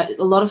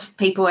lot of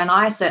people, and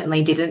I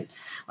certainly didn't,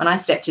 when I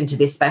stepped into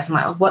this space, I'm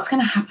like, what's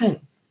going to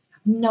happen?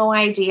 No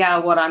idea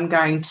what I'm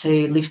going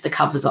to lift the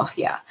covers off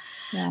here.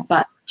 Yeah.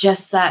 But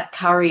just that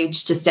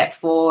courage to step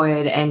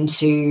forward and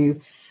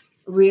to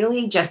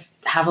really just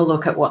have a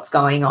look at what's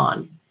going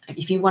on.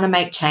 If you want to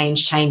make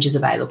change, change is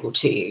available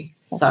to you.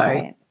 That's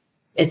right.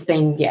 It's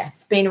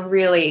been a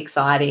really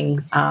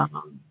exciting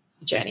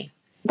journey.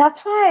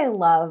 That's why I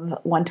love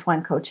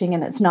one-to-one coaching,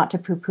 and it's not to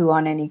poo-poo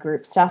on any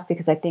group stuff,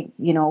 because I think,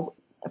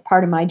 a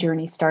part of my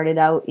journey started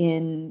out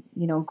in,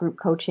 group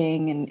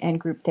coaching and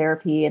group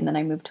therapy, and then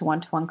I moved to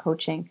one-to-one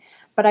coaching.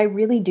 But I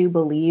really do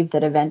believe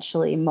that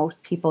eventually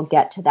most people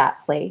get to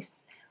that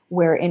place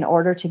where in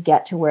order to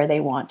get to where they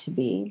want to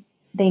be,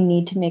 they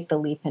need to make the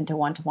leap into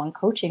one-to-one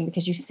coaching,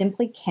 because you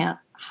simply can't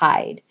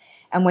hide.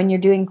 And when you're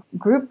doing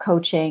group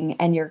coaching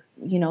and you're,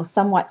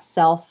 somewhat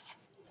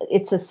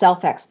it's a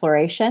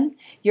self-exploration,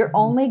 you're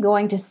only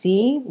going to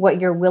see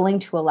what you're willing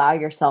to allow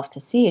yourself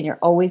to see. And you're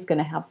always going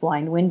to have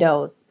blind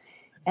windows.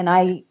 And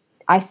I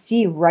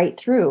see right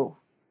through.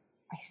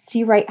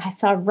 I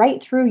saw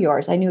right through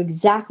yours. I knew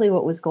exactly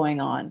what was going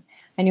on.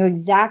 I knew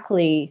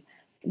exactly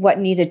what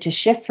needed to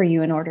shift for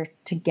you in order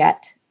to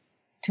get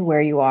to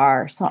where you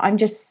are. So I'm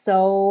just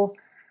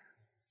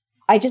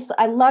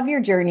I love your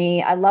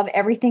journey. I love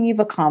everything you've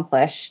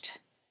accomplished.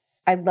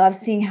 I love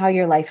seeing how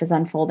your life is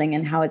unfolding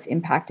and how it's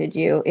impacted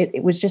you.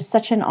 It was just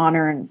such an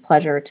honor and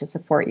pleasure to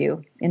support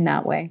you in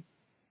that way.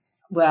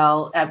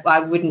 Well, I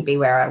wouldn't be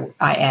where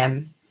I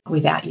am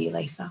without you,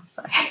 Lisa.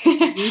 So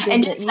you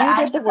did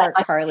the work,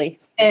 Carly.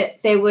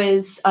 There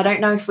was, I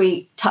don't know if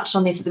we touched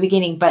on this at the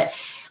beginning, but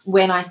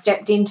when I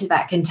stepped into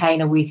that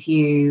container with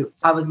you,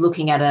 I was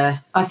looking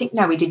at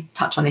we did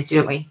touch on this,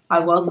 didn't we? I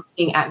was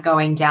looking at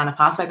going down a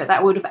pathway, but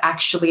that would have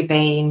actually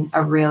been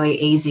a really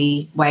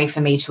easy way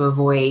for me to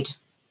avoid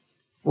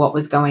what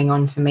was going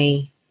on for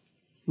me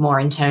more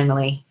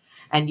internally.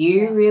 And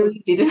you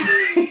really didn't.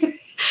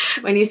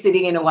 When you're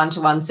sitting in a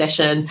one-to-one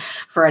session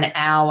for an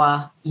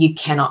hour, you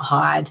cannot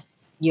hide.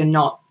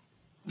 You're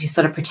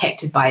sort of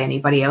protected by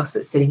anybody else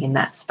that's sitting in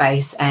that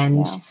space.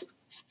 And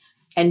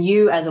And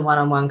you as a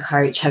one-on-one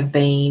coach have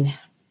been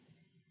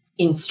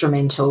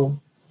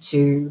instrumental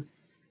to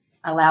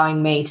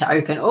allowing me to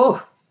open,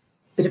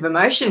 bit of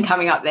emotion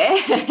coming up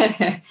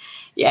there.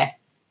 Yeah,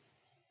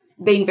 it's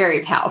been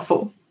very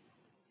powerful.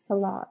 It's a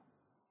lot.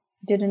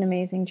 You did an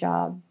amazing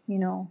job,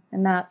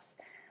 and that's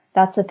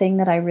the thing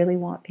that I really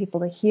want people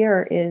to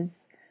hear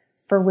is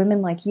for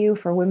women like you,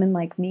 for women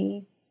like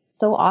me,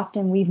 so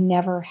often we've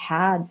never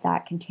had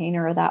that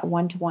container or that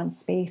one-to-one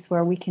space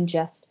where we can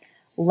just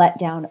let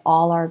down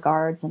all our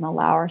guards and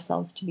allow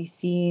ourselves to be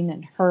seen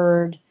and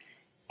heard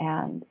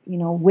and,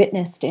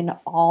 witnessed in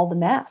all the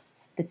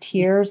mess, the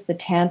tears, the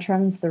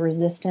tantrums, the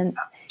resistance,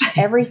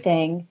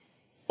 everything.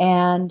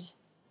 And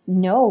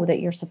know that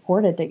you're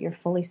supported, that you're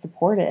fully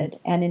supported.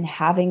 And in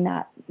having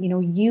that,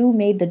 you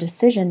made the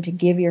decision to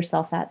give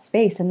yourself that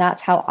space. And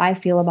that's how I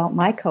feel about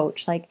my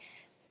coach. Like,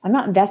 I'm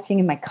not investing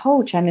in my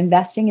coach. I'm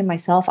investing in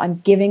myself. I'm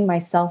giving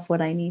myself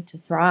what I need to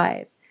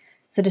thrive.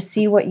 So to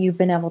see what you've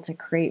been able to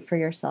create for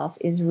yourself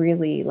is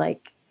really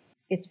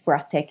it's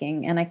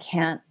breathtaking. And I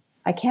can't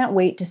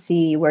wait to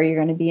see where you're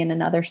going to be in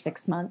another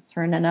 6 months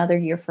or in another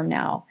year from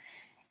now.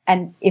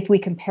 And if we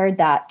compared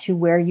that to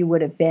where you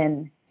would have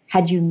been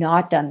had you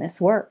not done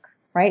this work,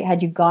 right?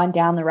 Had you gone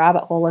down the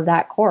rabbit hole of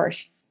that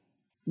course,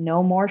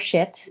 no more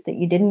shit that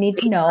you didn't need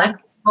to know.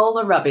 All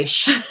the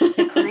rubbish.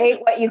 To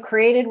create what you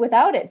created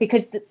without it,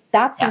 because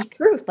that's the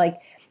truth. Like,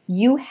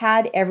 you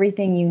had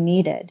everything you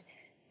needed.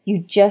 You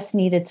just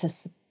needed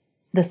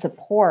the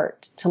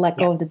support to let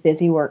go of the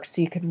busy work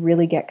so you could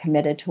really get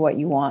committed to what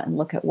you want and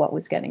look at what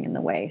was getting in the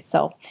way.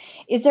 So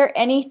is there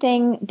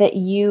anything that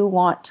you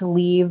want to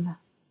leave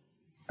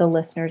the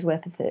listeners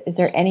with? Is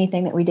there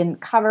anything that we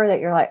didn't cover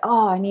that you're like,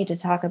 oh, I need to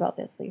talk about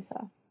this,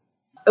 Lisa?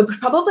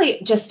 Probably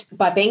just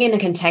by being in a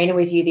container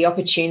with you, the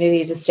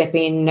opportunity to step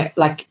in,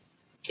 like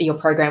your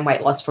program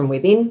Weight Loss from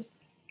Within,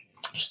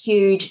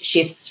 huge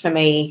shifts for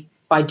me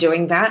by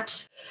doing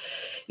that.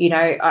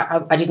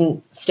 I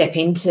didn't step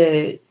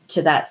into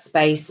that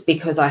space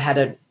because I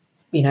had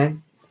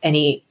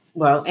any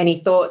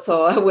thoughts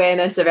or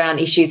awareness around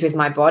issues with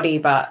my body,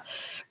 but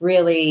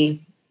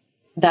really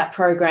that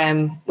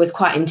program was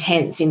quite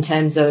intense in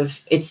terms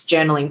of its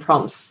journaling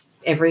prompts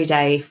every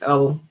day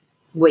or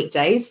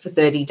weekdays for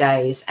 30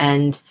 days.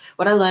 And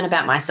what I learned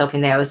about myself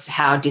in there was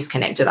how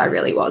disconnected I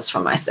really was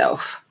from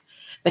myself,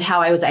 but how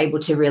I was able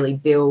to really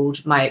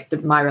build my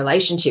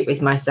relationship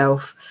with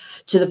myself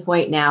to the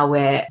point now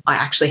where I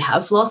actually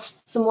have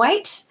lost some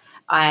weight.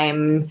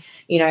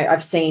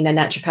 I've seen a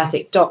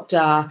naturopathic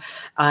doctor.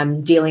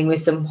 I'm dealing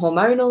with some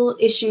hormonal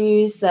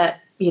issues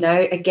that,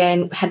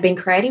 again, had been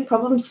creating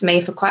problems for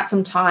me for quite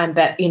some time,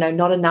 but,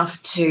 not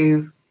enough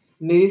to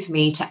move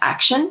me to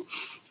action.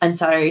 And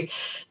so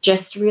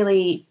just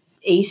really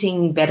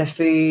eating better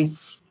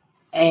foods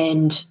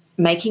and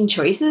making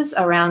choices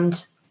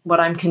around what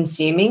I'm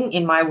consuming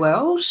in my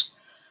world,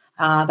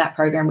 that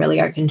program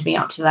really opened me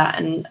up to that.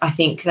 And I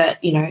think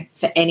that,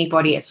 for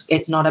anybody,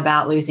 it's not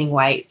about losing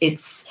weight.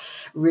 It's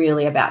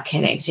really about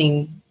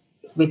connecting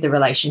with the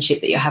relationship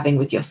that you're having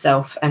with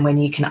yourself. And when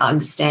you can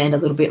understand a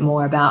little bit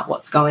more about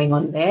what's going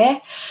on there,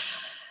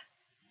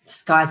 the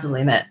sky's the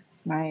limit.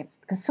 Right.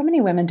 Because so many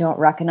women don't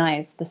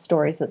recognize the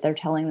stories that they're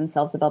telling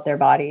themselves about their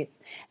bodies.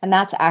 And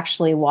that's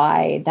actually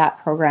why that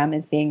program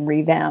is being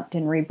revamped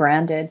and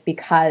rebranded,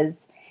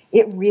 because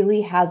it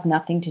really has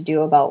nothing to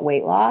do about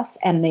weight loss.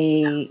 And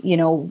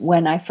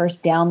when I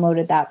first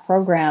downloaded that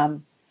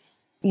program,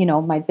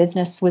 my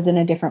business was in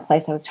a different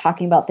place. I was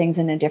talking about things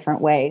in a different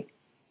way.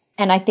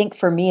 And I think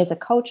for me as a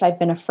coach, I've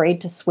been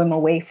afraid to swim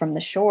away from the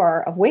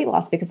shore of weight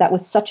loss because that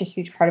was such a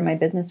huge part of my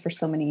business for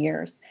so many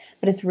years.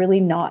 But it's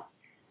really not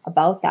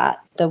about that.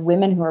 The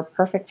women who are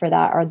perfect for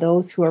that are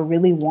those who are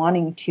really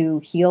wanting to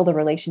heal the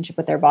relationship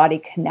with their body,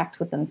 connect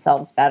with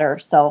themselves better.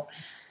 So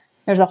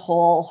there's a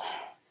whole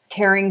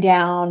tearing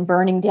down,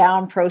 burning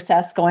down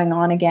process going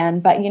on again.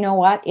 But you know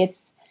what?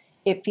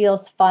 It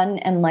feels fun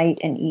and light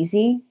and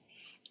easy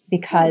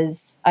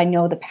because I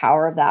know the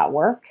power of that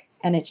work.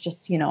 And it's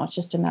just, it's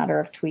just a matter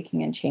of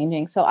tweaking and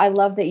changing. So I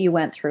love that you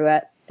went through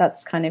it.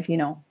 That's kind of,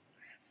 my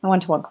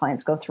one-to-one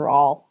clients go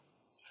through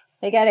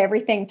they get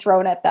everything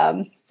thrown at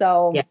them.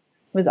 So It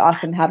was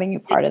awesome having you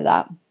part of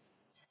that.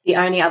 The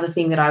only other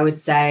thing that I would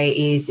say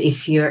is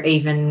if you're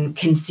even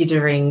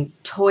considering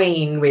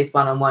toying with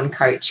one-on-one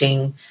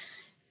coaching,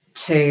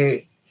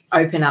 to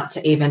open up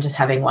to even just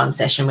having one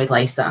session with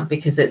Lisa,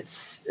 because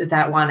it's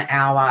that 1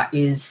 hour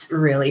is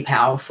really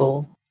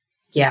powerful.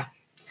 Yeah.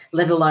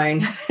 Let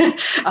alone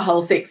a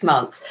whole 6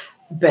 months.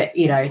 But,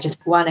 just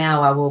 1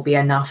 hour will be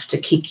enough to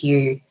kick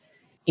you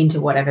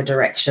into whatever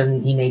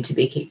direction you need to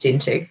be kicked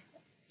into,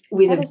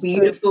 with a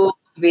beautiful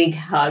big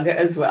hug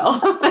as well.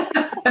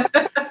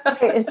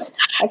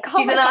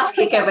 She's an ass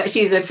kicker, but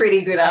she's a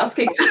pretty good ass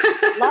kicker.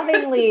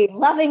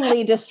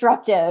 lovingly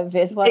disruptive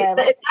is what I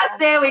like.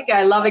 There we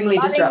go. Lovingly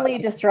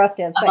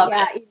disruptive. But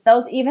yeah,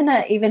 those even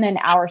an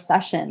hour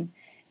session,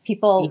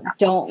 people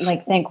don't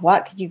think,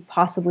 what could you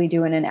possibly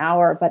do in an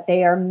hour? But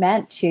they are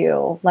meant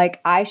to,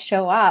 I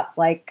show up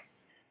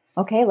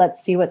okay,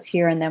 let's see what's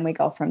here. And then we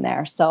go from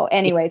there. So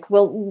anyways,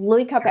 we'll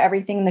link up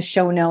everything in the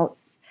show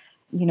notes,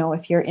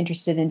 if you're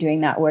interested in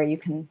doing that, where you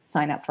can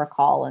sign up for a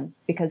call. And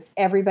because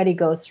everybody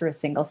goes through a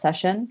single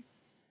session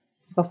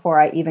before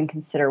I even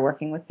consider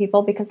working with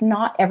people, because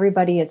not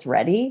everybody is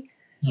ready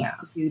to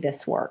do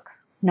this work.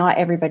 Not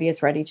everybody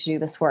is ready to do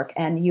this work.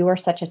 And you are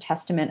such a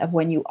testament of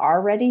when you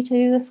are ready to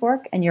do this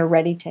work and you're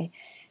ready to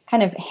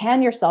kind of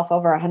hand yourself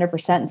over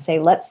 100% and say,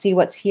 let's see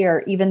what's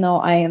here, even though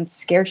I am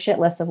scared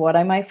shitless of what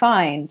I might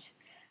find.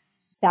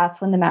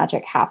 That's when the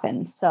magic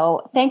happens.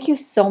 So thank you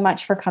so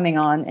much for coming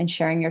on and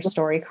sharing your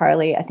story,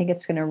 Carly. I think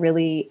it's going to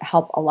really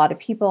help a lot of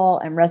people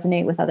and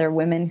resonate with other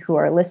women who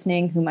are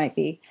listening, who might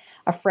be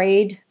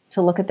afraid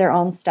to look at their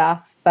own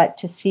stuff, but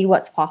to see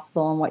what's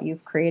possible and what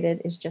you've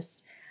created is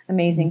just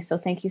amazing. So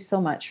thank you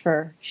so much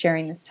for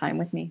sharing this time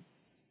with me.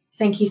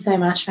 Thank you so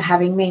much for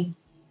having me.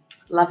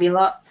 Love you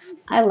lots.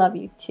 I love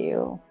you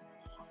too.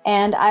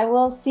 And I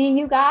will see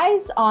you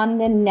guys on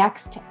the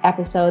next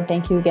episode.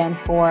 Thank you again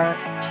for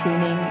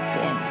tuning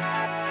in.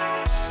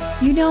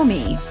 You know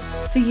me,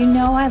 so you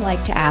know I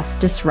like to ask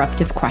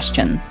disruptive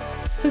questions.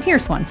 So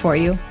here's one for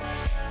you.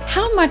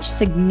 How much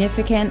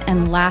significant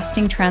and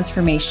lasting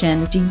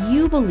transformation do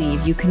you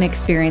believe you can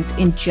experience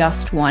in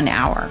just 1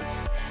 hour?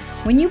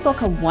 When you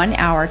book a 1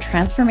 hour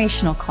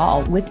transformational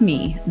call with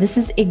me, this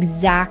is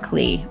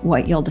exactly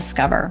what you'll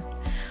discover.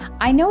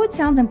 I know it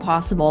sounds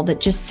impossible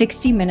that just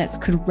 60 minutes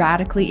could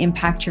radically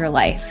impact your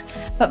life,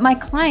 but my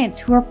clients,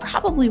 who are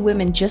probably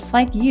women just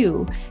like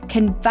you,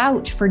 can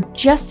vouch for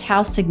just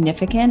how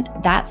significant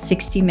that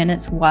 60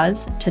 minutes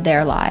was to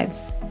their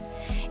lives.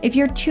 If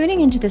you're tuning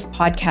into this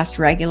podcast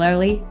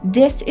regularly,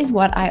 this is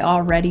what I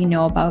already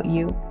know about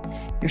you.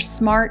 You're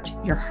smart,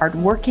 you're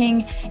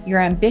hardworking,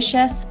 you're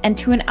ambitious, and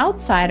to an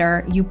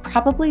outsider, you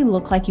probably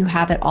look like you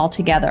have it all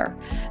together.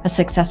 A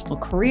successful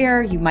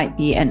career, you might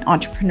be an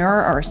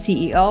entrepreneur or a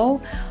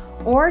CEO,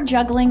 or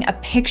juggling a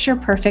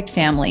picture-perfect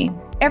family.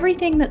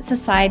 Everything that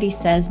society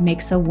says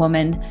makes a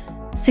woman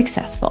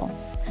successful.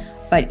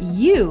 But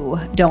you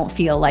don't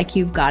feel like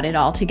you've got it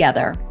all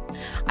together.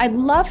 I'd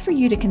love for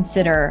you to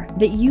consider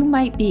that you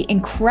might be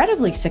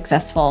incredibly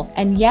successful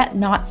and yet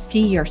not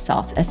see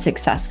yourself as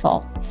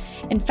successful.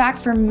 In fact,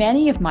 for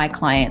many of my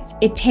clients,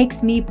 it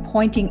takes me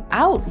pointing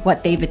out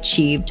what they've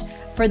achieved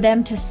for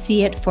them to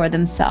see it for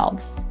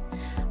themselves.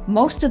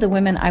 Most of the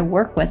women I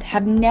work with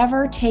have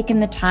never taken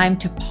the time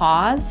to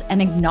pause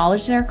and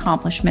acknowledge their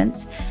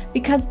accomplishments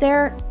because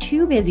they're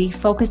too busy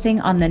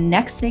focusing on the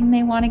next thing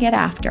they want to get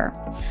after.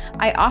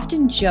 I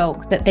often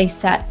joke that they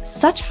set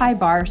such high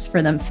bars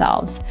for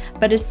themselves,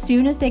 but as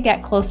soon as they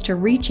get close to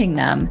reaching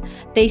them,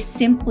 they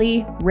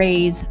simply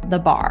raise the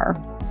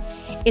bar.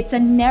 It's a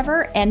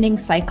never-ending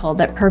cycle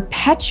that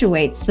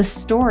perpetuates the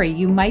story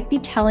you might be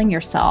telling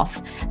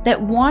yourself that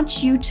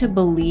wants you to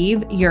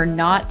believe you're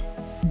not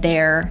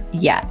there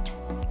yet,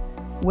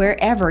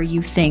 wherever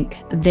you think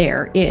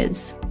there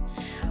is.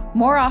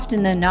 More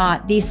often than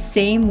not, these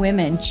same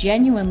women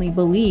genuinely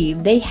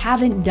believe they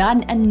haven't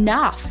done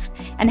enough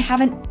and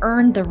haven't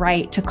earned the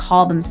right to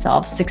call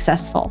themselves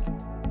successful.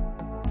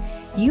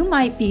 You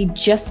might be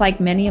just like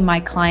many of my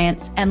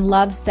clients and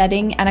love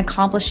setting and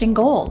accomplishing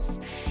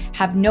goals,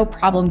 have no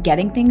problem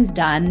getting things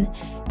done.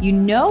 You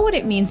know what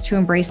it means to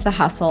embrace the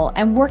hustle,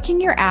 and working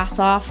your ass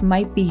off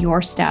might be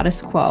your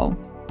status quo.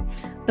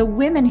 The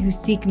women who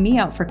seek me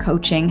out for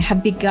coaching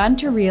have begun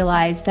to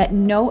realize that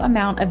no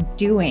amount of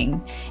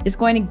doing is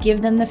going to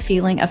give them the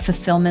feeling of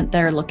fulfillment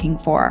they're looking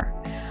for.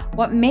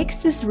 What makes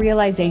this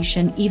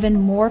realization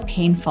even more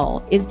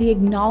painful is the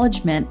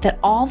acknowledgement that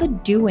all the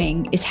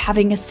doing is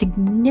having a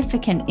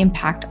significant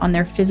impact on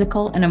their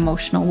physical and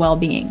emotional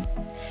well-being.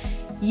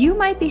 You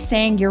might be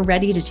saying you're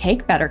ready to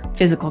take better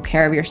physical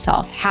care of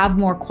yourself, have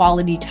more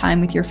quality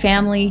time with your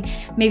family,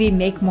 maybe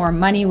make more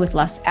money with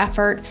less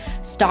effort,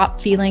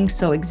 stop feeling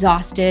so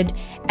exhausted,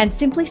 and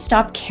simply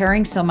stop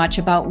caring so much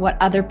about what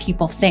other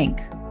people think,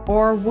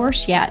 or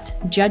worse yet,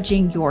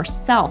 judging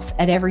yourself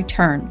at every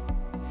turn.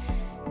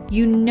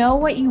 You know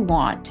what you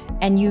want,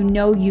 and you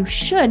know you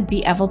should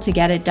be able to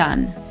get it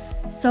done.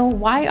 So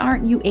why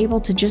aren't you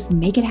able to just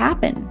make it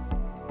happen?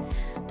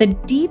 The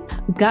deep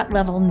gut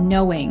level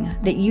knowing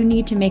that you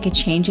need to make a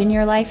change in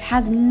your life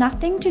has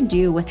nothing to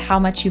do with how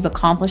much you've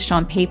accomplished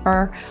on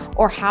paper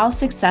or how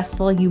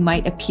successful you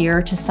might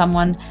appear to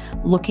someone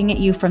looking at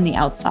you from the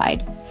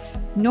outside.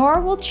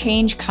 Nor will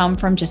change come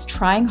from just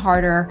trying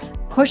harder,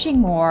 pushing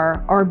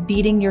more, or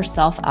beating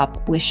yourself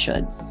up with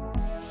shoulds.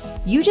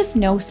 You just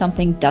know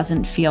something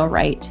doesn't feel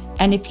right.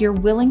 And if you're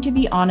willing to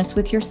be honest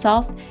with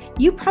yourself,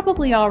 you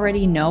probably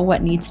already know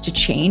what needs to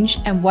change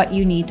and what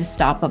you need to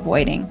stop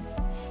avoiding.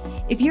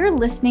 If you're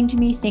listening to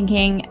me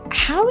thinking,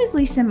 how is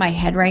Lisa in my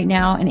head right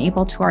now and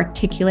able to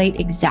articulate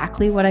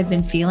exactly what I've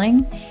been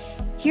feeling?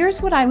 Here's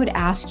what I would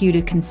ask you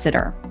to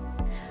consider.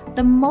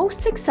 The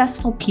most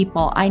successful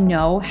people I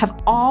know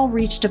have all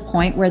reached a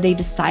point where they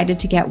decided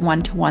to get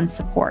one-to-one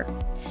support.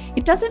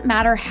 It doesn't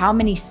matter how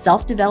many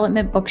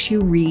self-development books you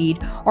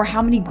read or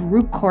how many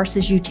group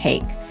courses you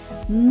take.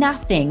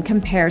 Nothing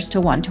compares to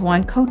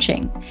one-to-one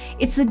coaching.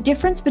 It's the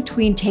difference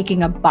between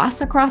taking a bus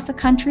across the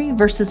country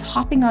versus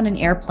hopping on an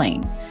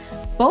airplane.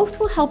 Both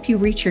will help you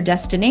reach your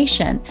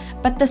destination,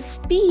 but the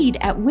speed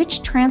at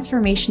which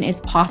transformation is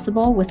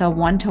possible with a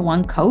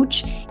one-to-one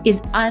coach is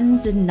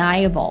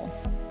undeniable.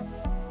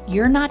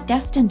 You're not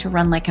destined to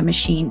run like a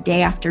machine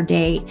day after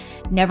day,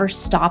 never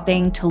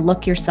stopping to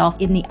look yourself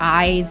in the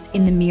eyes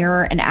in the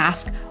mirror and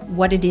ask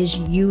what it is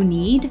you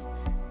need.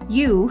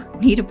 You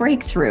need a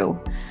breakthrough.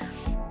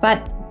 But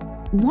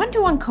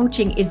one-to-one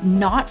coaching is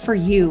not for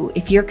you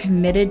if you're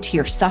committed to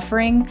your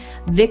suffering,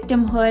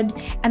 victimhood,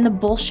 and the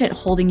bullshit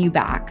holding you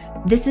back.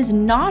 This is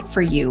not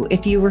for you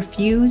if you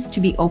refuse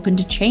to be open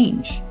to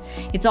change.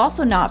 It's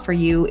also not for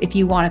you if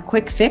you want a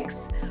quick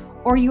fix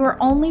or you are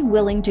only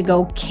willing to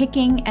go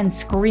kicking and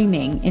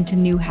screaming into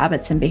new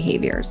habits and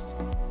behaviors.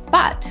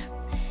 But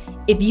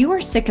if you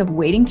are sick of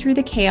wading through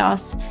the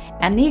chaos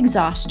and the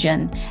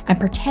exhaustion and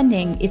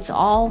pretending it's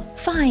all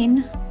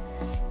fine,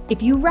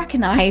 if you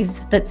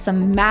recognize that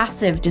some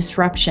massive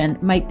disruption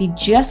might be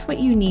just what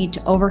you need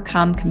to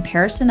overcome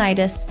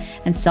comparisonitis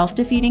and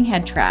self-defeating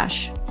head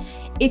trash,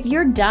 if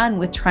you're done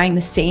with trying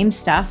the same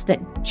stuff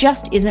that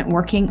just isn't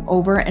working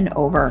over and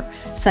over,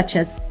 such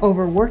as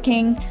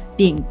overworking,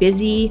 being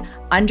busy,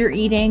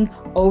 undereating,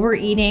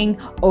 overeating,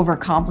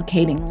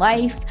 overcomplicating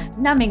life,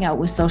 numbing out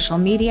with social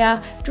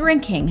media,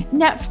 drinking,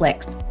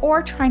 Netflix,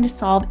 or trying to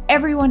solve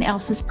everyone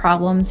else's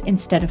problems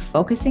instead of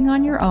focusing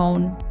on your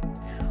own,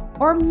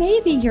 or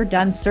maybe you're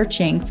done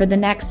searching for the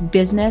next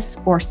business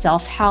or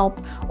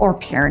self-help or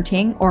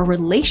parenting or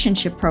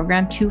relationship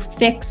program to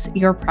fix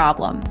your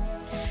problem,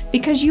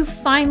 because you've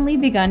finally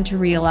begun to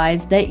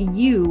realize that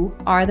you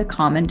are the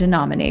common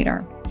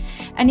denominator.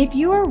 And if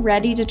you are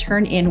ready to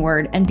turn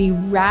inward and be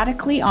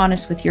radically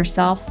honest with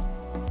yourself,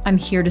 I'm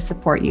here to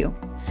support you.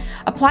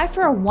 Apply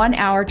for a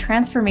 1-hour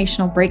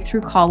transformational breakthrough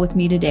call with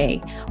me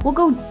today. We'll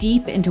go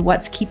deep into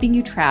what's keeping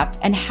you trapped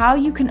and how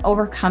you can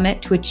overcome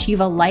it to achieve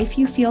a life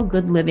you feel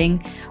good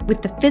living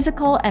with the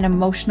physical and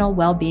emotional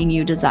well-being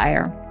you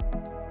desire.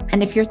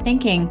 And if you're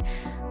thinking,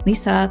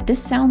 Lisa,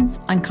 this sounds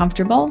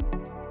uncomfortable,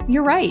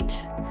 you're right.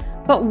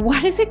 But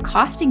what is it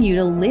costing you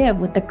to live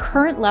with the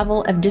current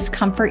level of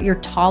discomfort you're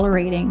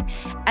tolerating?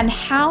 And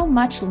how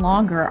much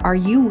longer are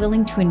you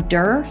willing to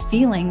endure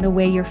feeling the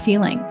way you're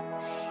feeling?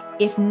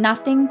 If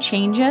nothing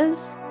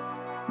changes,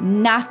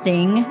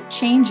 nothing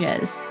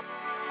changes.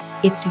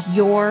 It's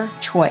your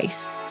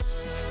choice.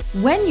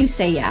 When you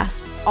say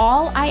yes,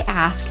 all I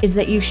ask is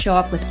that you show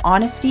up with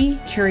honesty,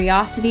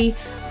 curiosity,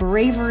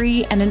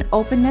 bravery, and an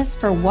openness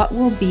for what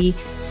will be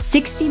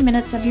 60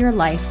 minutes of your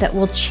life that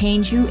will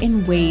change you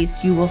in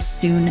ways you will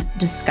soon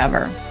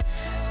discover.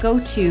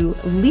 Go to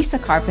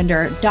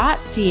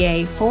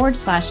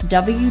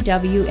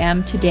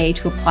lisacarpenter.ca/WWM today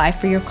to apply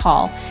for your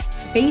call.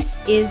 Space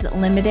is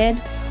limited,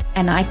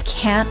 and I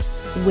can't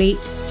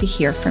wait to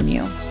hear from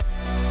you.